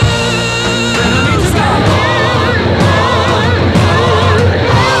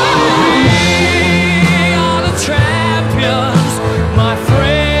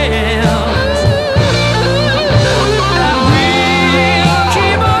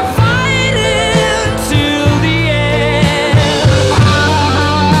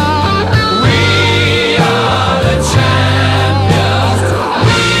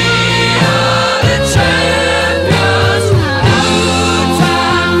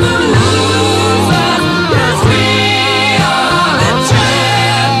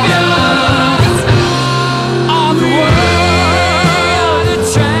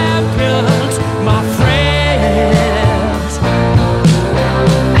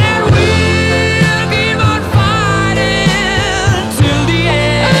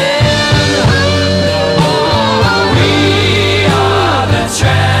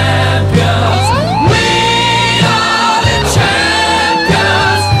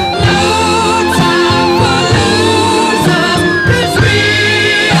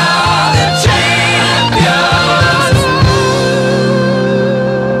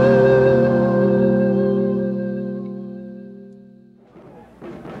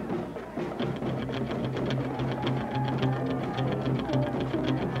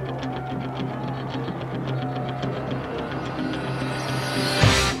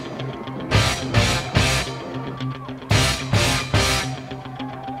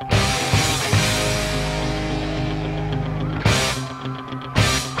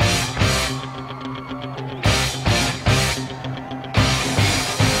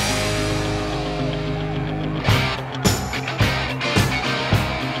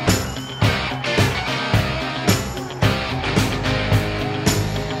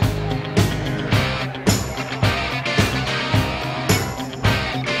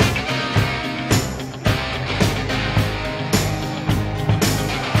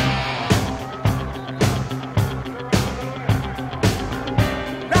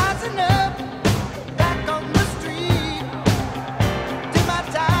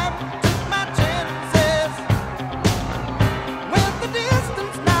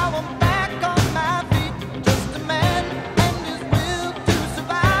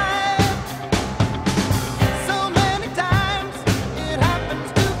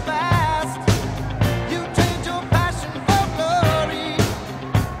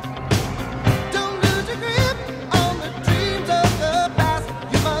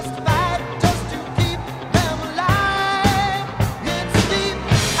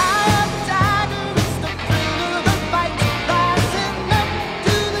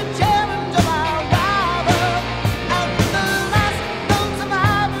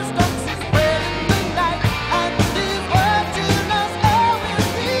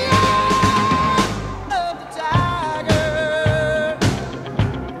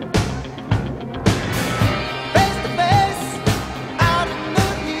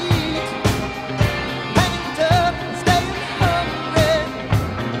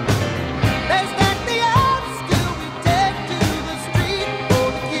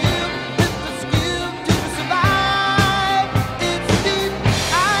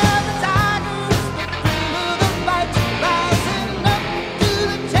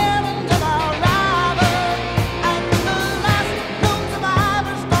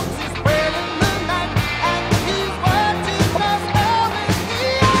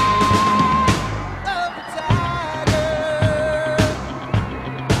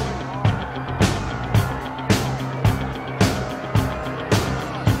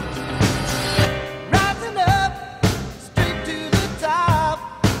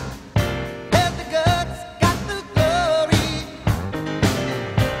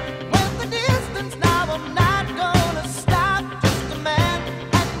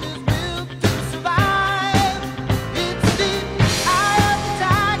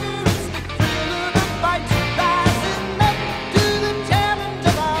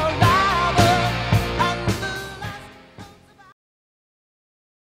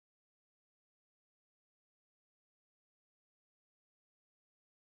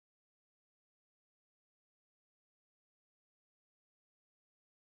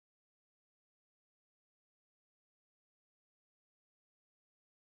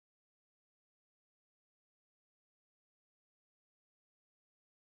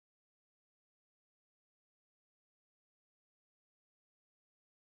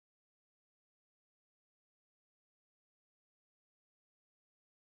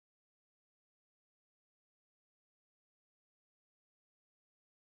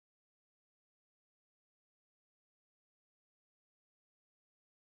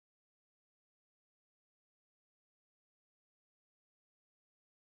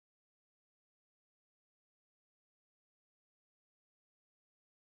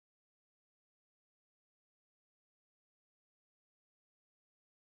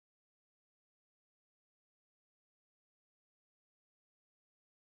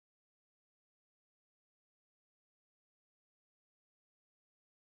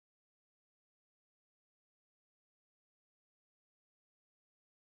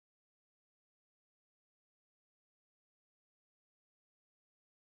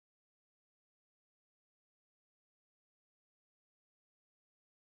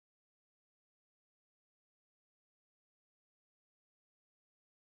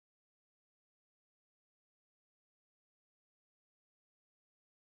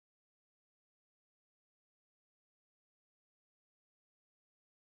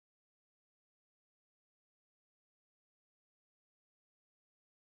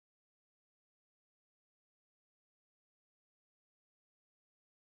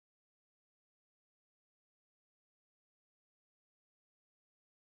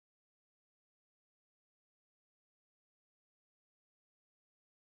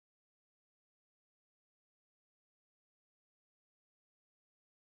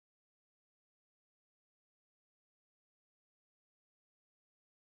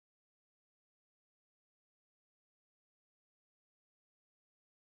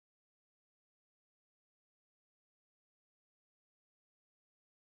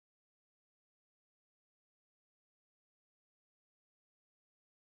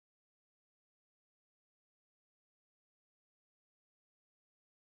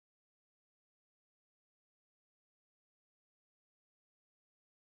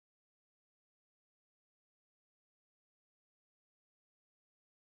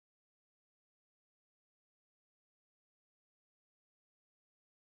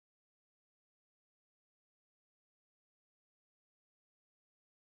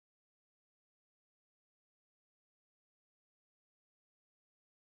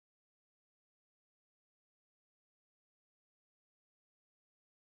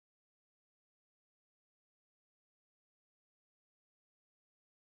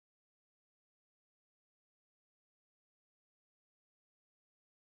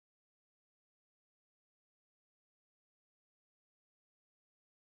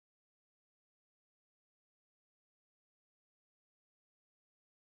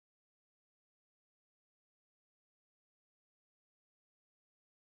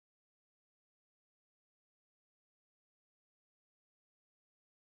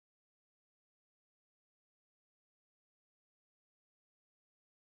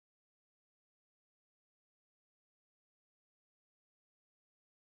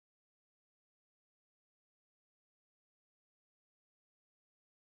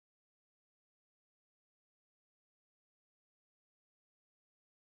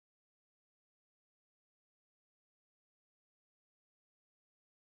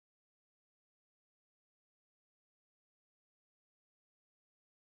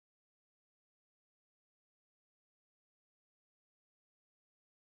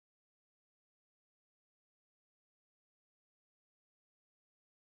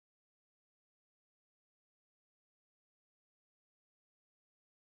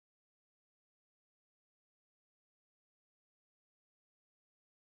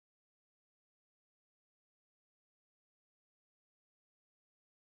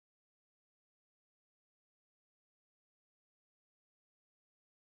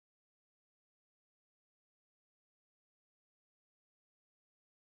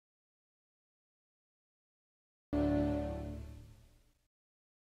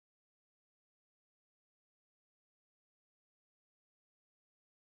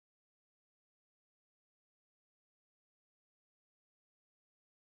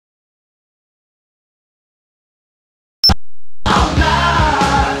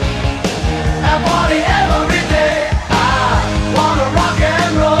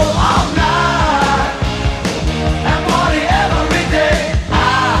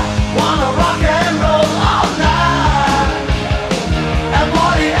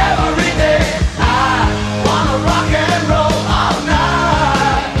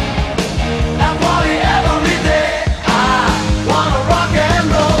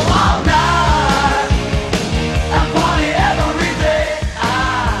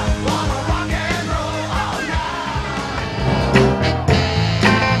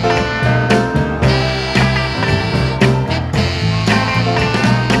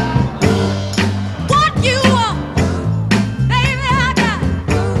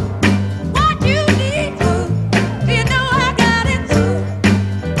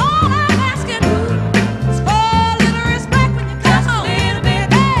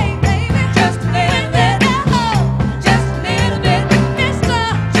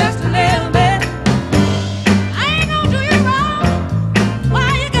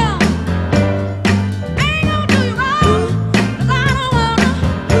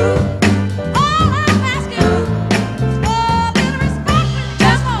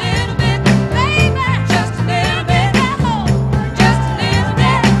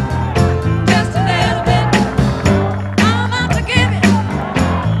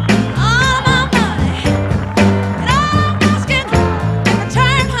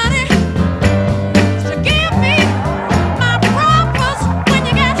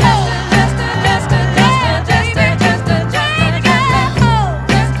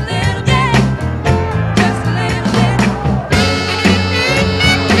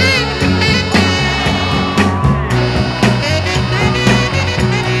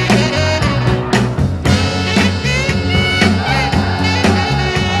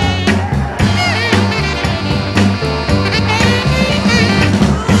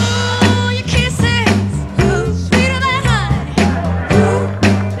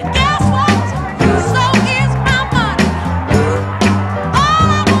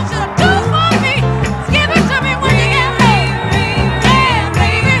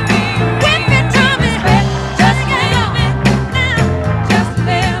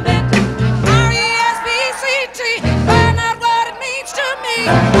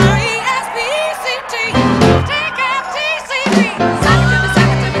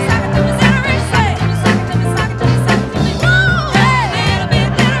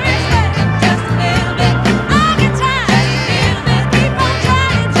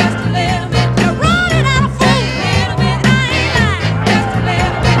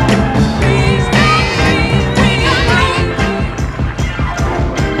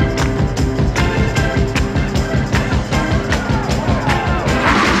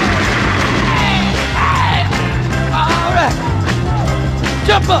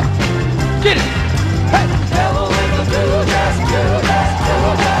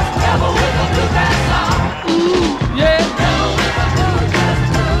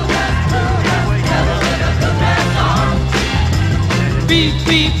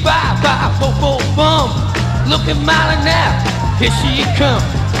looking mighty now. Here she comes,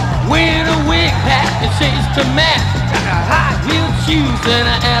 wearing a wig hat and shades to match. Got her high heel shoes and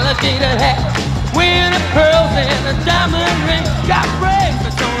an alligator hat, wearing her pearls and a diamond ring. Got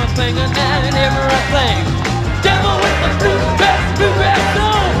bracelets on her finger now and everything. Devil with the blue dress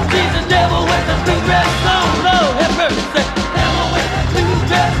on. She's the devil with the blue dress on. Lord have mercy. Devil with the blue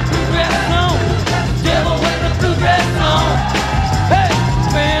dress on. Devil with the blue dress on. Hey,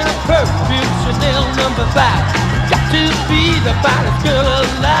 wearing a perfume Chanel number 5. Got to be the finest girl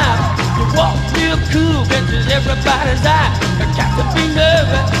alive. You walk real cool, catches everybody's eye. You got to be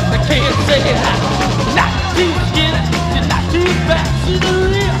nervous, I can't say hi. Not too skinny, she's not too fat. She's a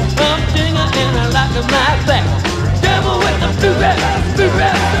real humdinger and I like her my back. Devil with the blue dress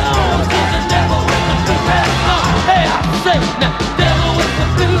on. She's the devil with the blue dress on. Hey, I say now, devil with the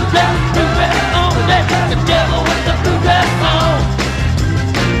blue dress on. Hey, the devil with the blue dress on.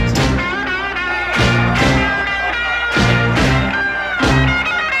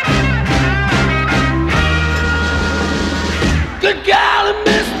 Good golly,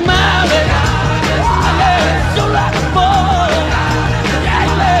 Miss Miley, yeah, so like a ball. Yeah,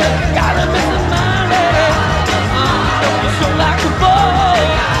 golly, Miss Miley, you're so like a ball.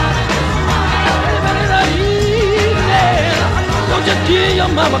 Everybody in the evening, don't you hear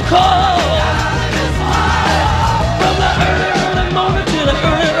your mama call? From the early morning to the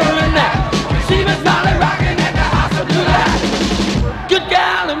early night, see Miss Miley rocking at the house of tonight. Good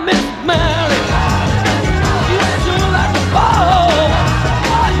golly, Miss Miley, you're so like a ball.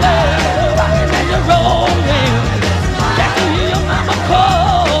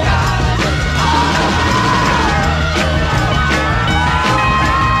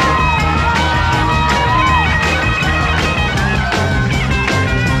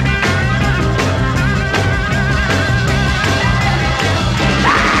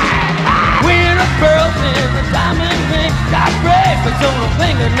 Bracelets on her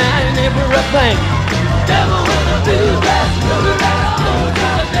finger now and everything. Devil with a blue dress on.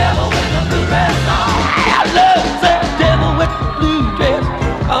 The devil with a blue dress on. I love that devil with the blue dress.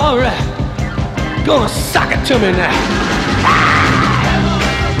 All right, gonna sock it to me now.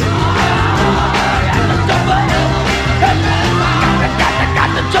 Got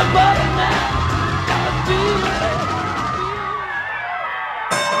to jump up now. Got to feel it.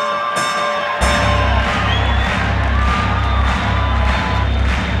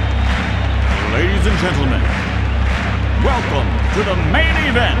 Ladies and gentlemen, welcome to the main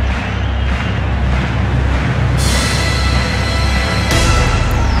event.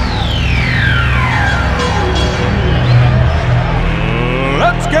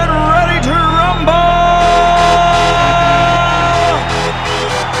 Let's get ready to rumble!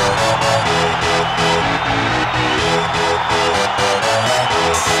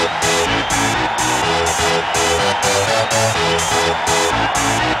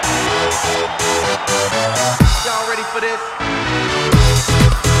 Y'all ready for this?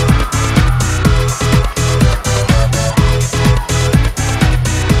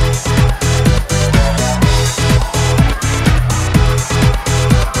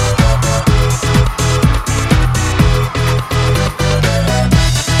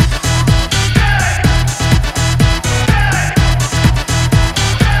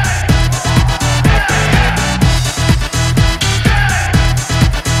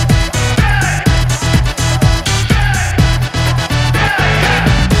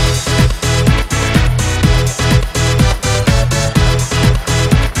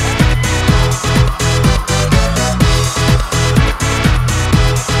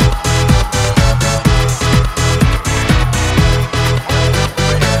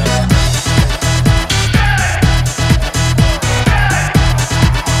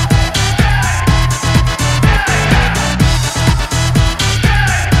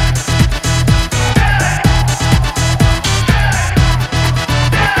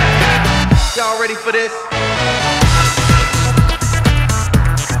 Ready for this?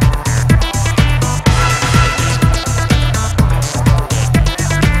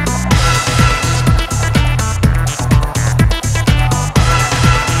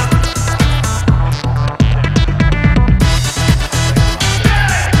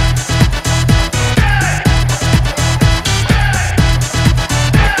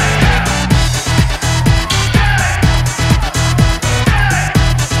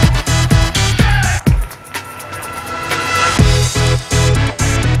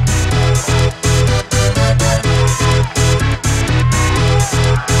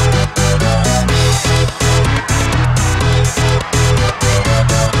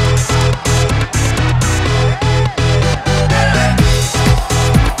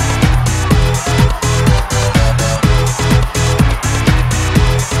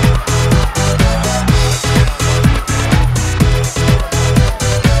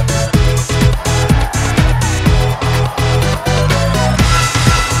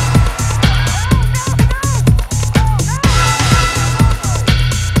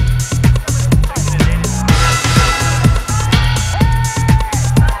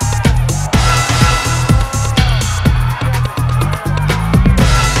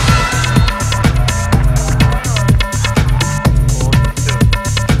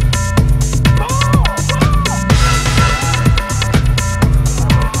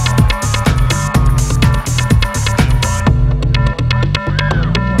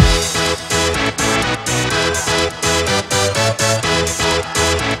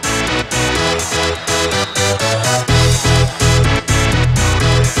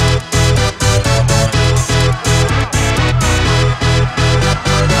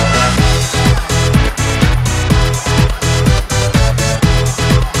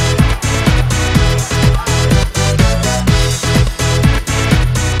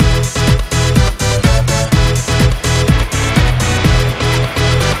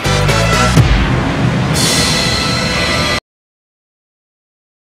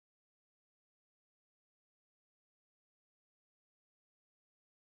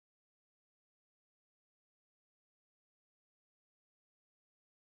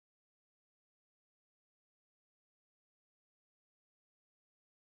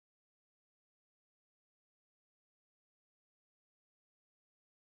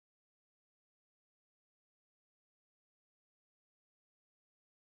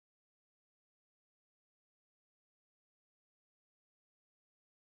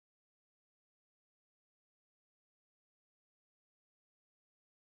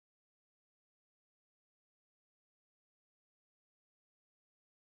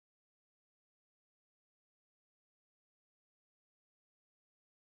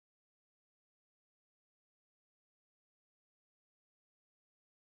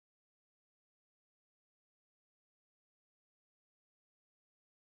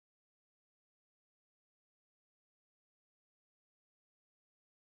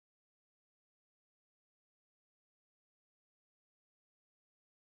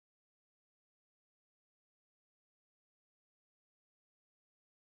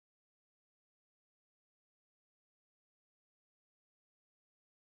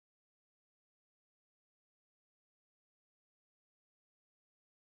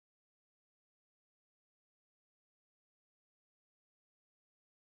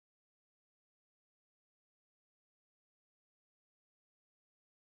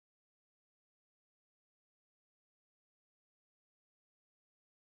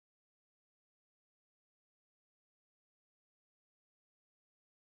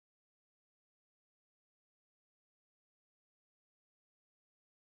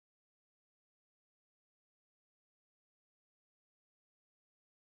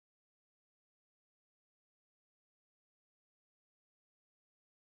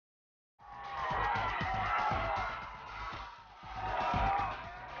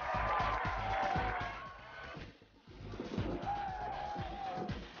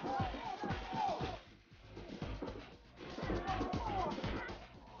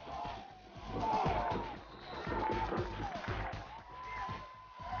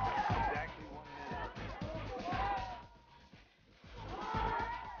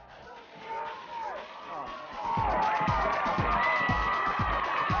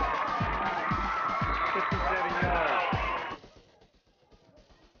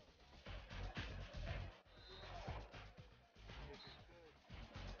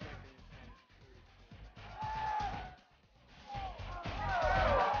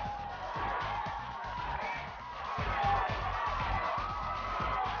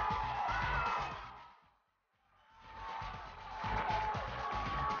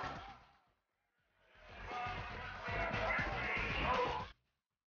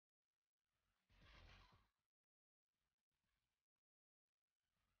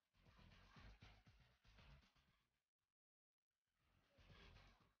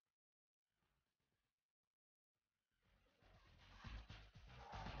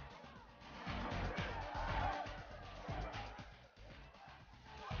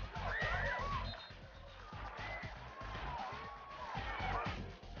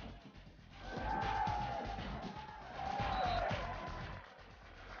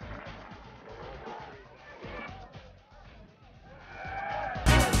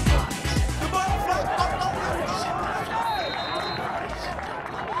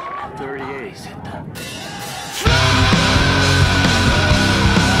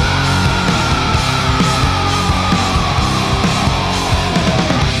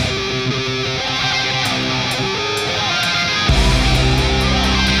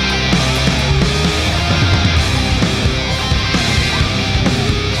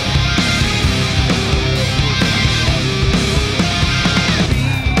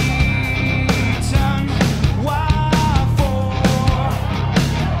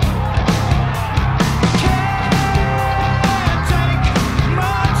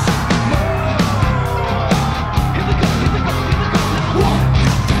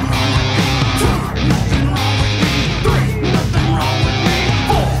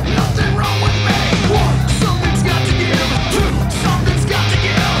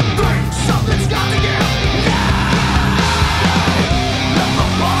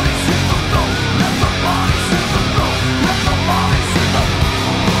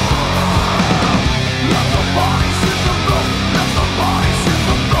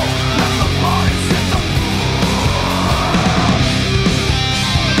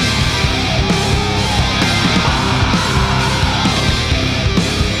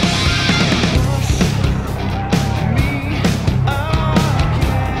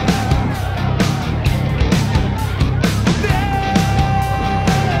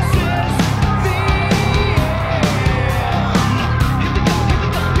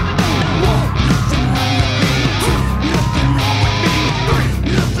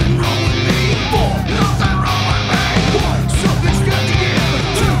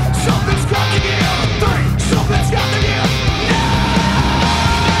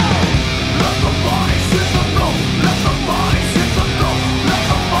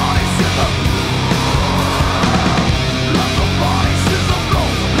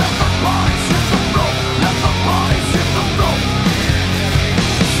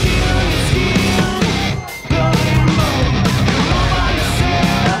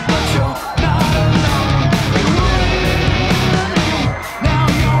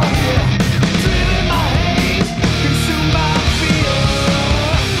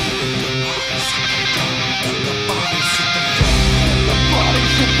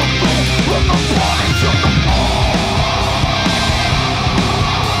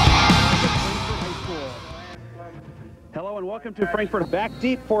 welcome to Frankfurt. Back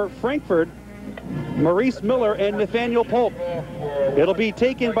deep for Frankfurt, Maurice Miller and Nathaniel Polk. It'll be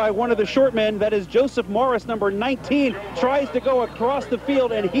taken by one of the short men, that is Joseph Morris, number 19, tries to go across the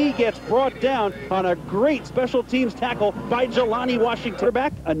field, and he gets brought down on a great special teams tackle by Jelani Washington.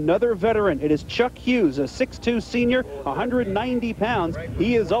 Back, another veteran. It is Chuck Hughes, a 6'2 senior, 190 pounds.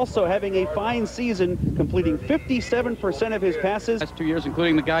 He is also having a fine season, completing 57% of his passes. Last 2 years,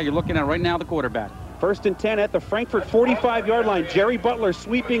 including the guy you're looking at right now, the quarterback. 1st and 10 at the Frankfurt 45-yard line. Jerry Butler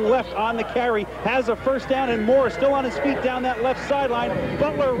sweeping left on the carry, has a first down, and Moore still on his feet down that left sideline.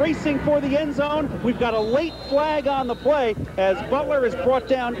 Butler racing for the end zone. We've got a late flag on the play as Butler is brought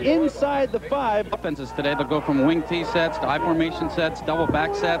down inside the 5. Offenses today, they'll go from wing T sets to I formation sets, double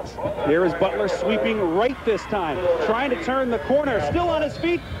back sets. Here is Butler sweeping right this time, trying to turn the corner, still on his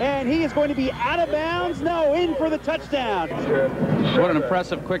feet, and he is going to be out of bounds. No, in for the touchdown. What an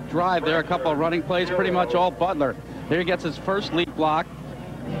impressive quick drive there. A couple of running plays, pretty much all Butler. There he gets his first leap block.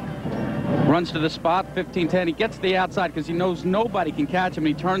 Runs to the spot, 15-10. He gets to the outside because he knows nobody can catch him.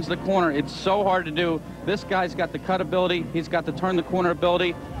 He turns the corner. It's so hard to do. This guy's got the cut ability. He's got the turn the corner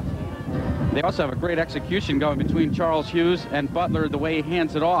ability. They also have a great execution going between Charles Hughes and Butler, the way he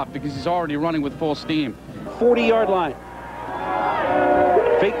hands it off, because he's already running with full steam. 40-yard line.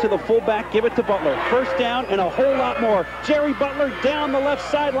 Fake to the fullback, give it to Butler. First down and a whole lot more. Jerry Butler down the left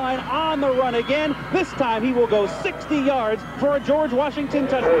sideline on the run again. This time he will go 60 yards for a George Washington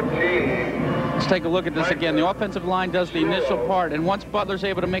touchdown. Let's take a look at this again. The offensive line does the initial part, and once Butler's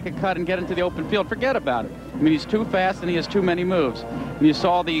able to make a cut and get into the open field, forget about it. I mean, he's too fast and he has too many moves. And you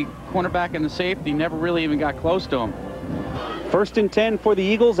saw the cornerback and the safety never really even got close to him. 1st and 10 for the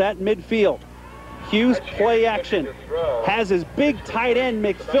Eagles at midfield. Hughes play action, has his big tight end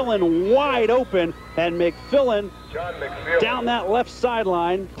McFillin wide open, and McFillin down that left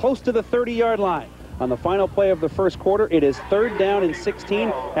sideline close to the 30-yard line. On the final play of the first quarter, it is 3rd down and 16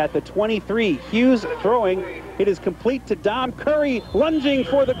 at the 23. Hughes throwing. It is complete to Dom Curry, lunging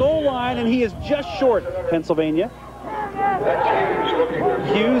for the goal line, and he is just short. Pennsylvania.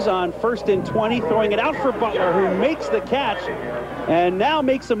 Hughes on 1st and 20, throwing it out for Butler, who makes the catch and now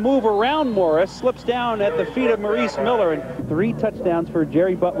makes a move around Morris, slips down at the feet of Maurice Miller, and 3 touchdowns for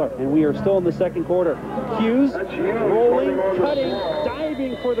Jerry Butler, and we are still in the second quarter. Hughes rolling, cutting,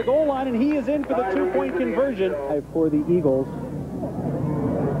 diving for the goal line, and he is in for the 2-point conversion for the Eagles.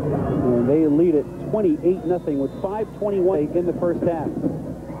 And they lead it 28-0 with 5:21 in the first half.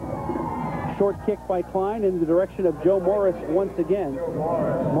 Short kick by Klein in the direction of Joe Morris once again.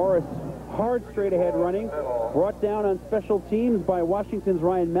 Morris hard straight ahead running, brought down on special teams by Washington's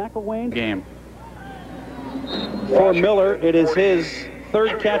Ryan McElwain. Game. For Miller, it is his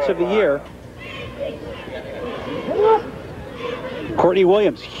 3rd catch of the year. Courtney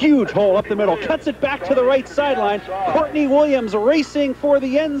Williams, huge hole up the middle, cuts it back to the right sideline. Courtney Williams racing for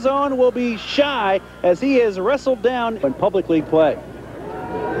the end zone will be shy as he is wrestled down in public league play.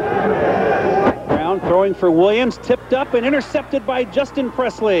 Brown throwing for Williams, tipped up and intercepted by Justin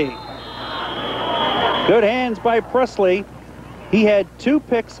Presley. Good hands by Presley. He had 2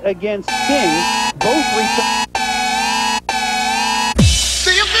 picks against King, both returned.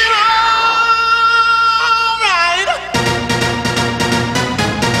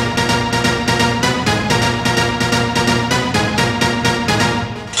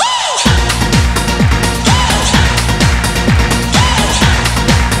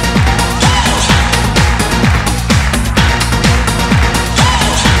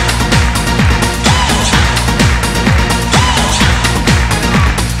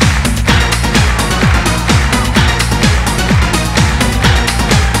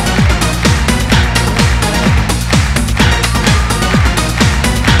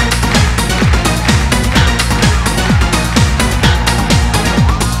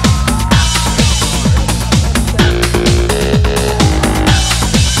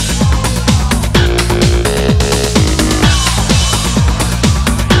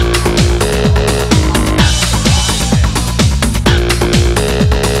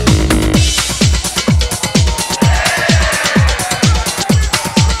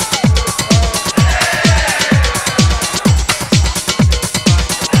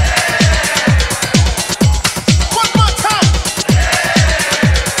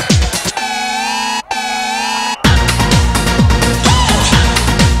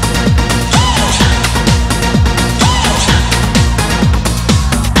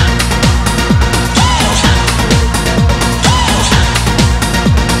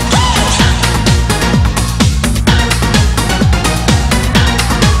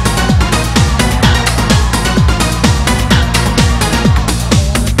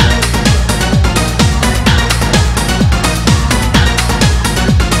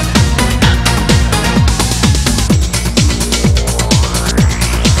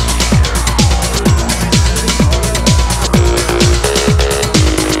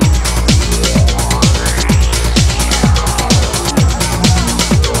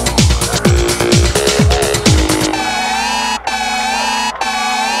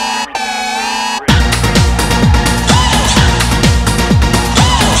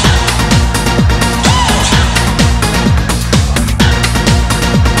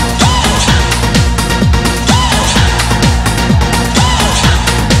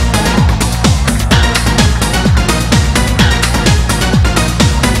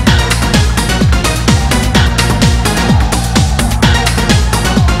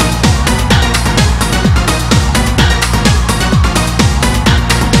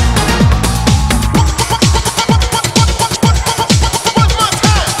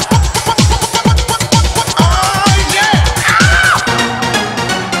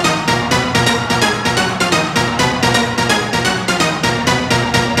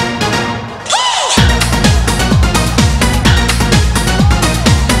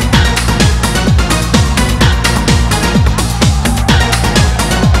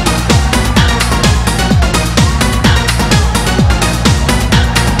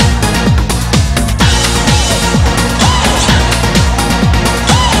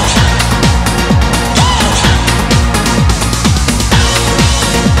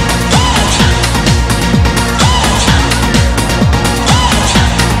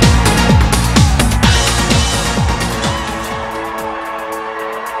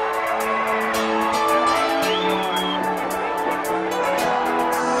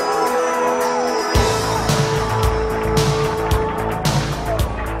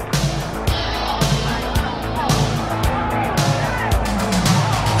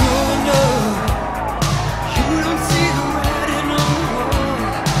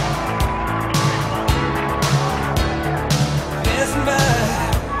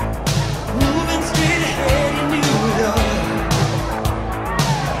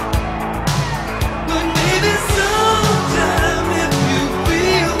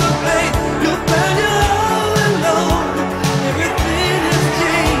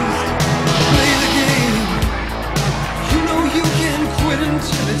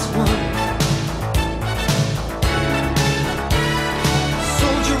 is one.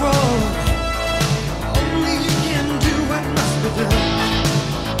 Soldier on, only you can do what must be done.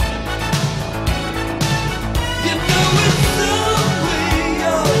 You know it's some way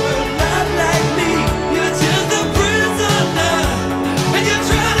you're a lot like me. You're just a prisoner, and you're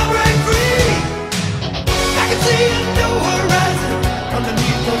trying to break free. I can see a new horizon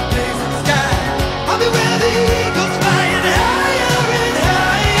underneath the blazing sky. I'll be where the eagles flying higher and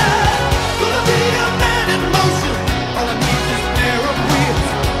higher. Gonna be a man in motion. All I need is a pair of wheels.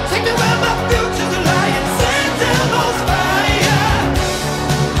 Take me where my future's lying. Send down those fire.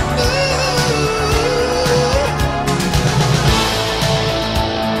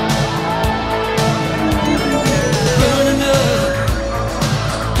 Burning up.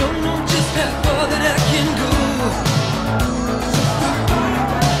 Don't know just how far that I can go.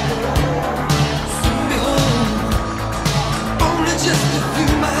 Soon be home. Only just a few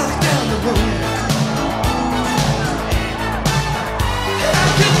miles down the road. I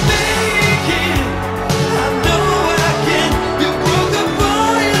can make it. I know I can. You broke the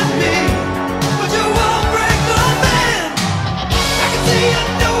boy in me, but you won't break the man. I can see a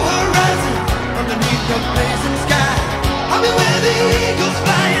new horizon underneath the blazing sky. I'll be where the eagles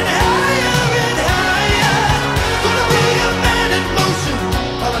flying higher and higher. Gonna be a man in motion.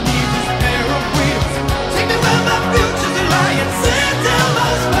 All I need is a pair of wheels. Take me where my future's lying. Send down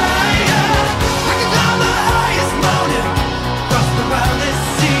those fire. I can climb the highest mountain, cross the wildest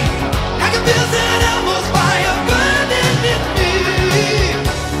sea. I can feel St. Elmo's fire burning in me,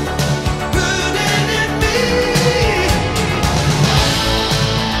 burning in me.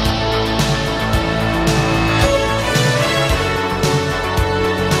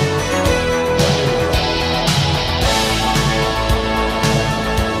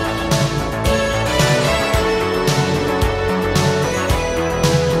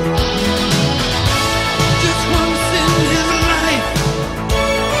 Just once in his life,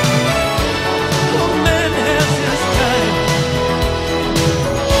 oh man has his time,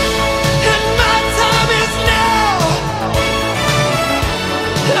 and my time is now.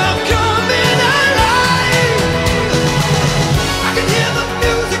 I'm coming alive. I can hear the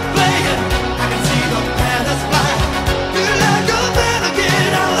music playing, I can see the pandas fly. Feel like a man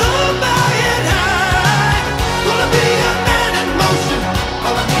again, I'll hold my head high. Gonna be a man in motion.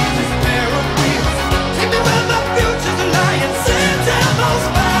 All I need is a pair of wheels. Take me where my future's lying. Send down those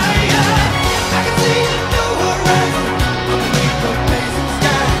fire. I can see a new horizon underneath the blazing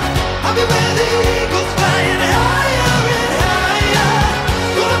sky. I'll be where the eagles flying higher and higher.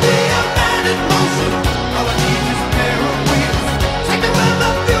 Gonna be a man in motion. All I need is a pair of wheels. Take me where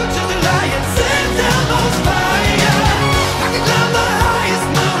my future's lying. Send down those fire. I can climb the highest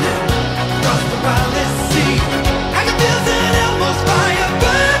mountain, cross the wildest sea. I can feel St. Elmo's fire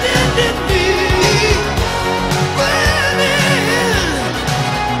burning in me, burning,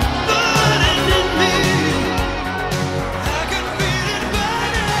 burning in me. I can feel it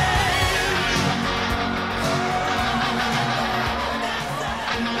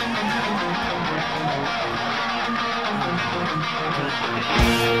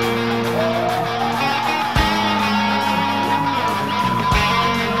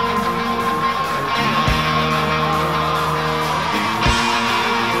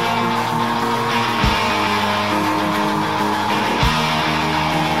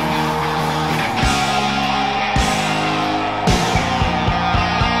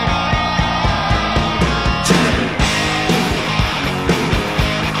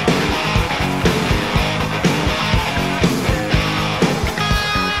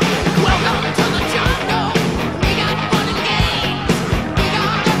Welcome to the jungle.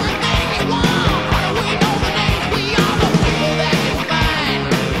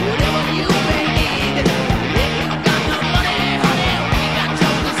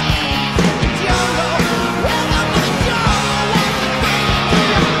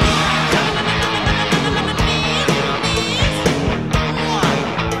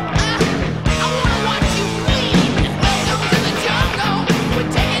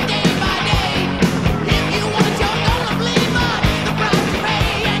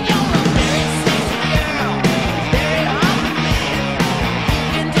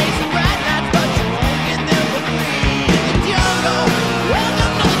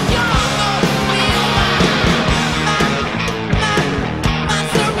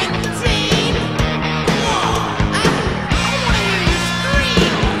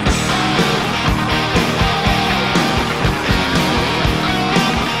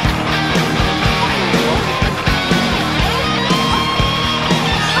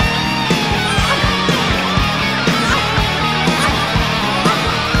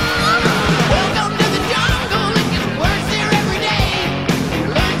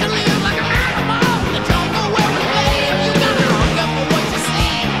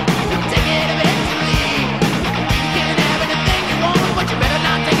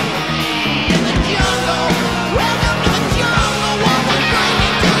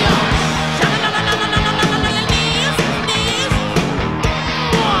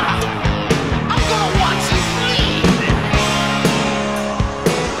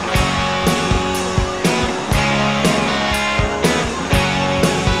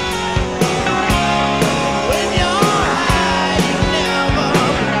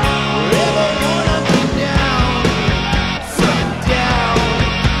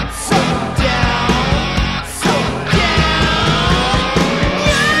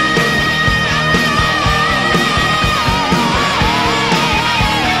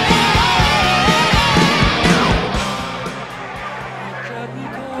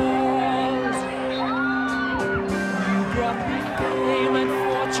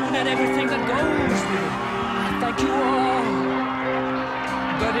 everything that goes with it. I thank you all,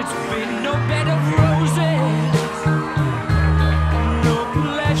 but it's been no bed of roses.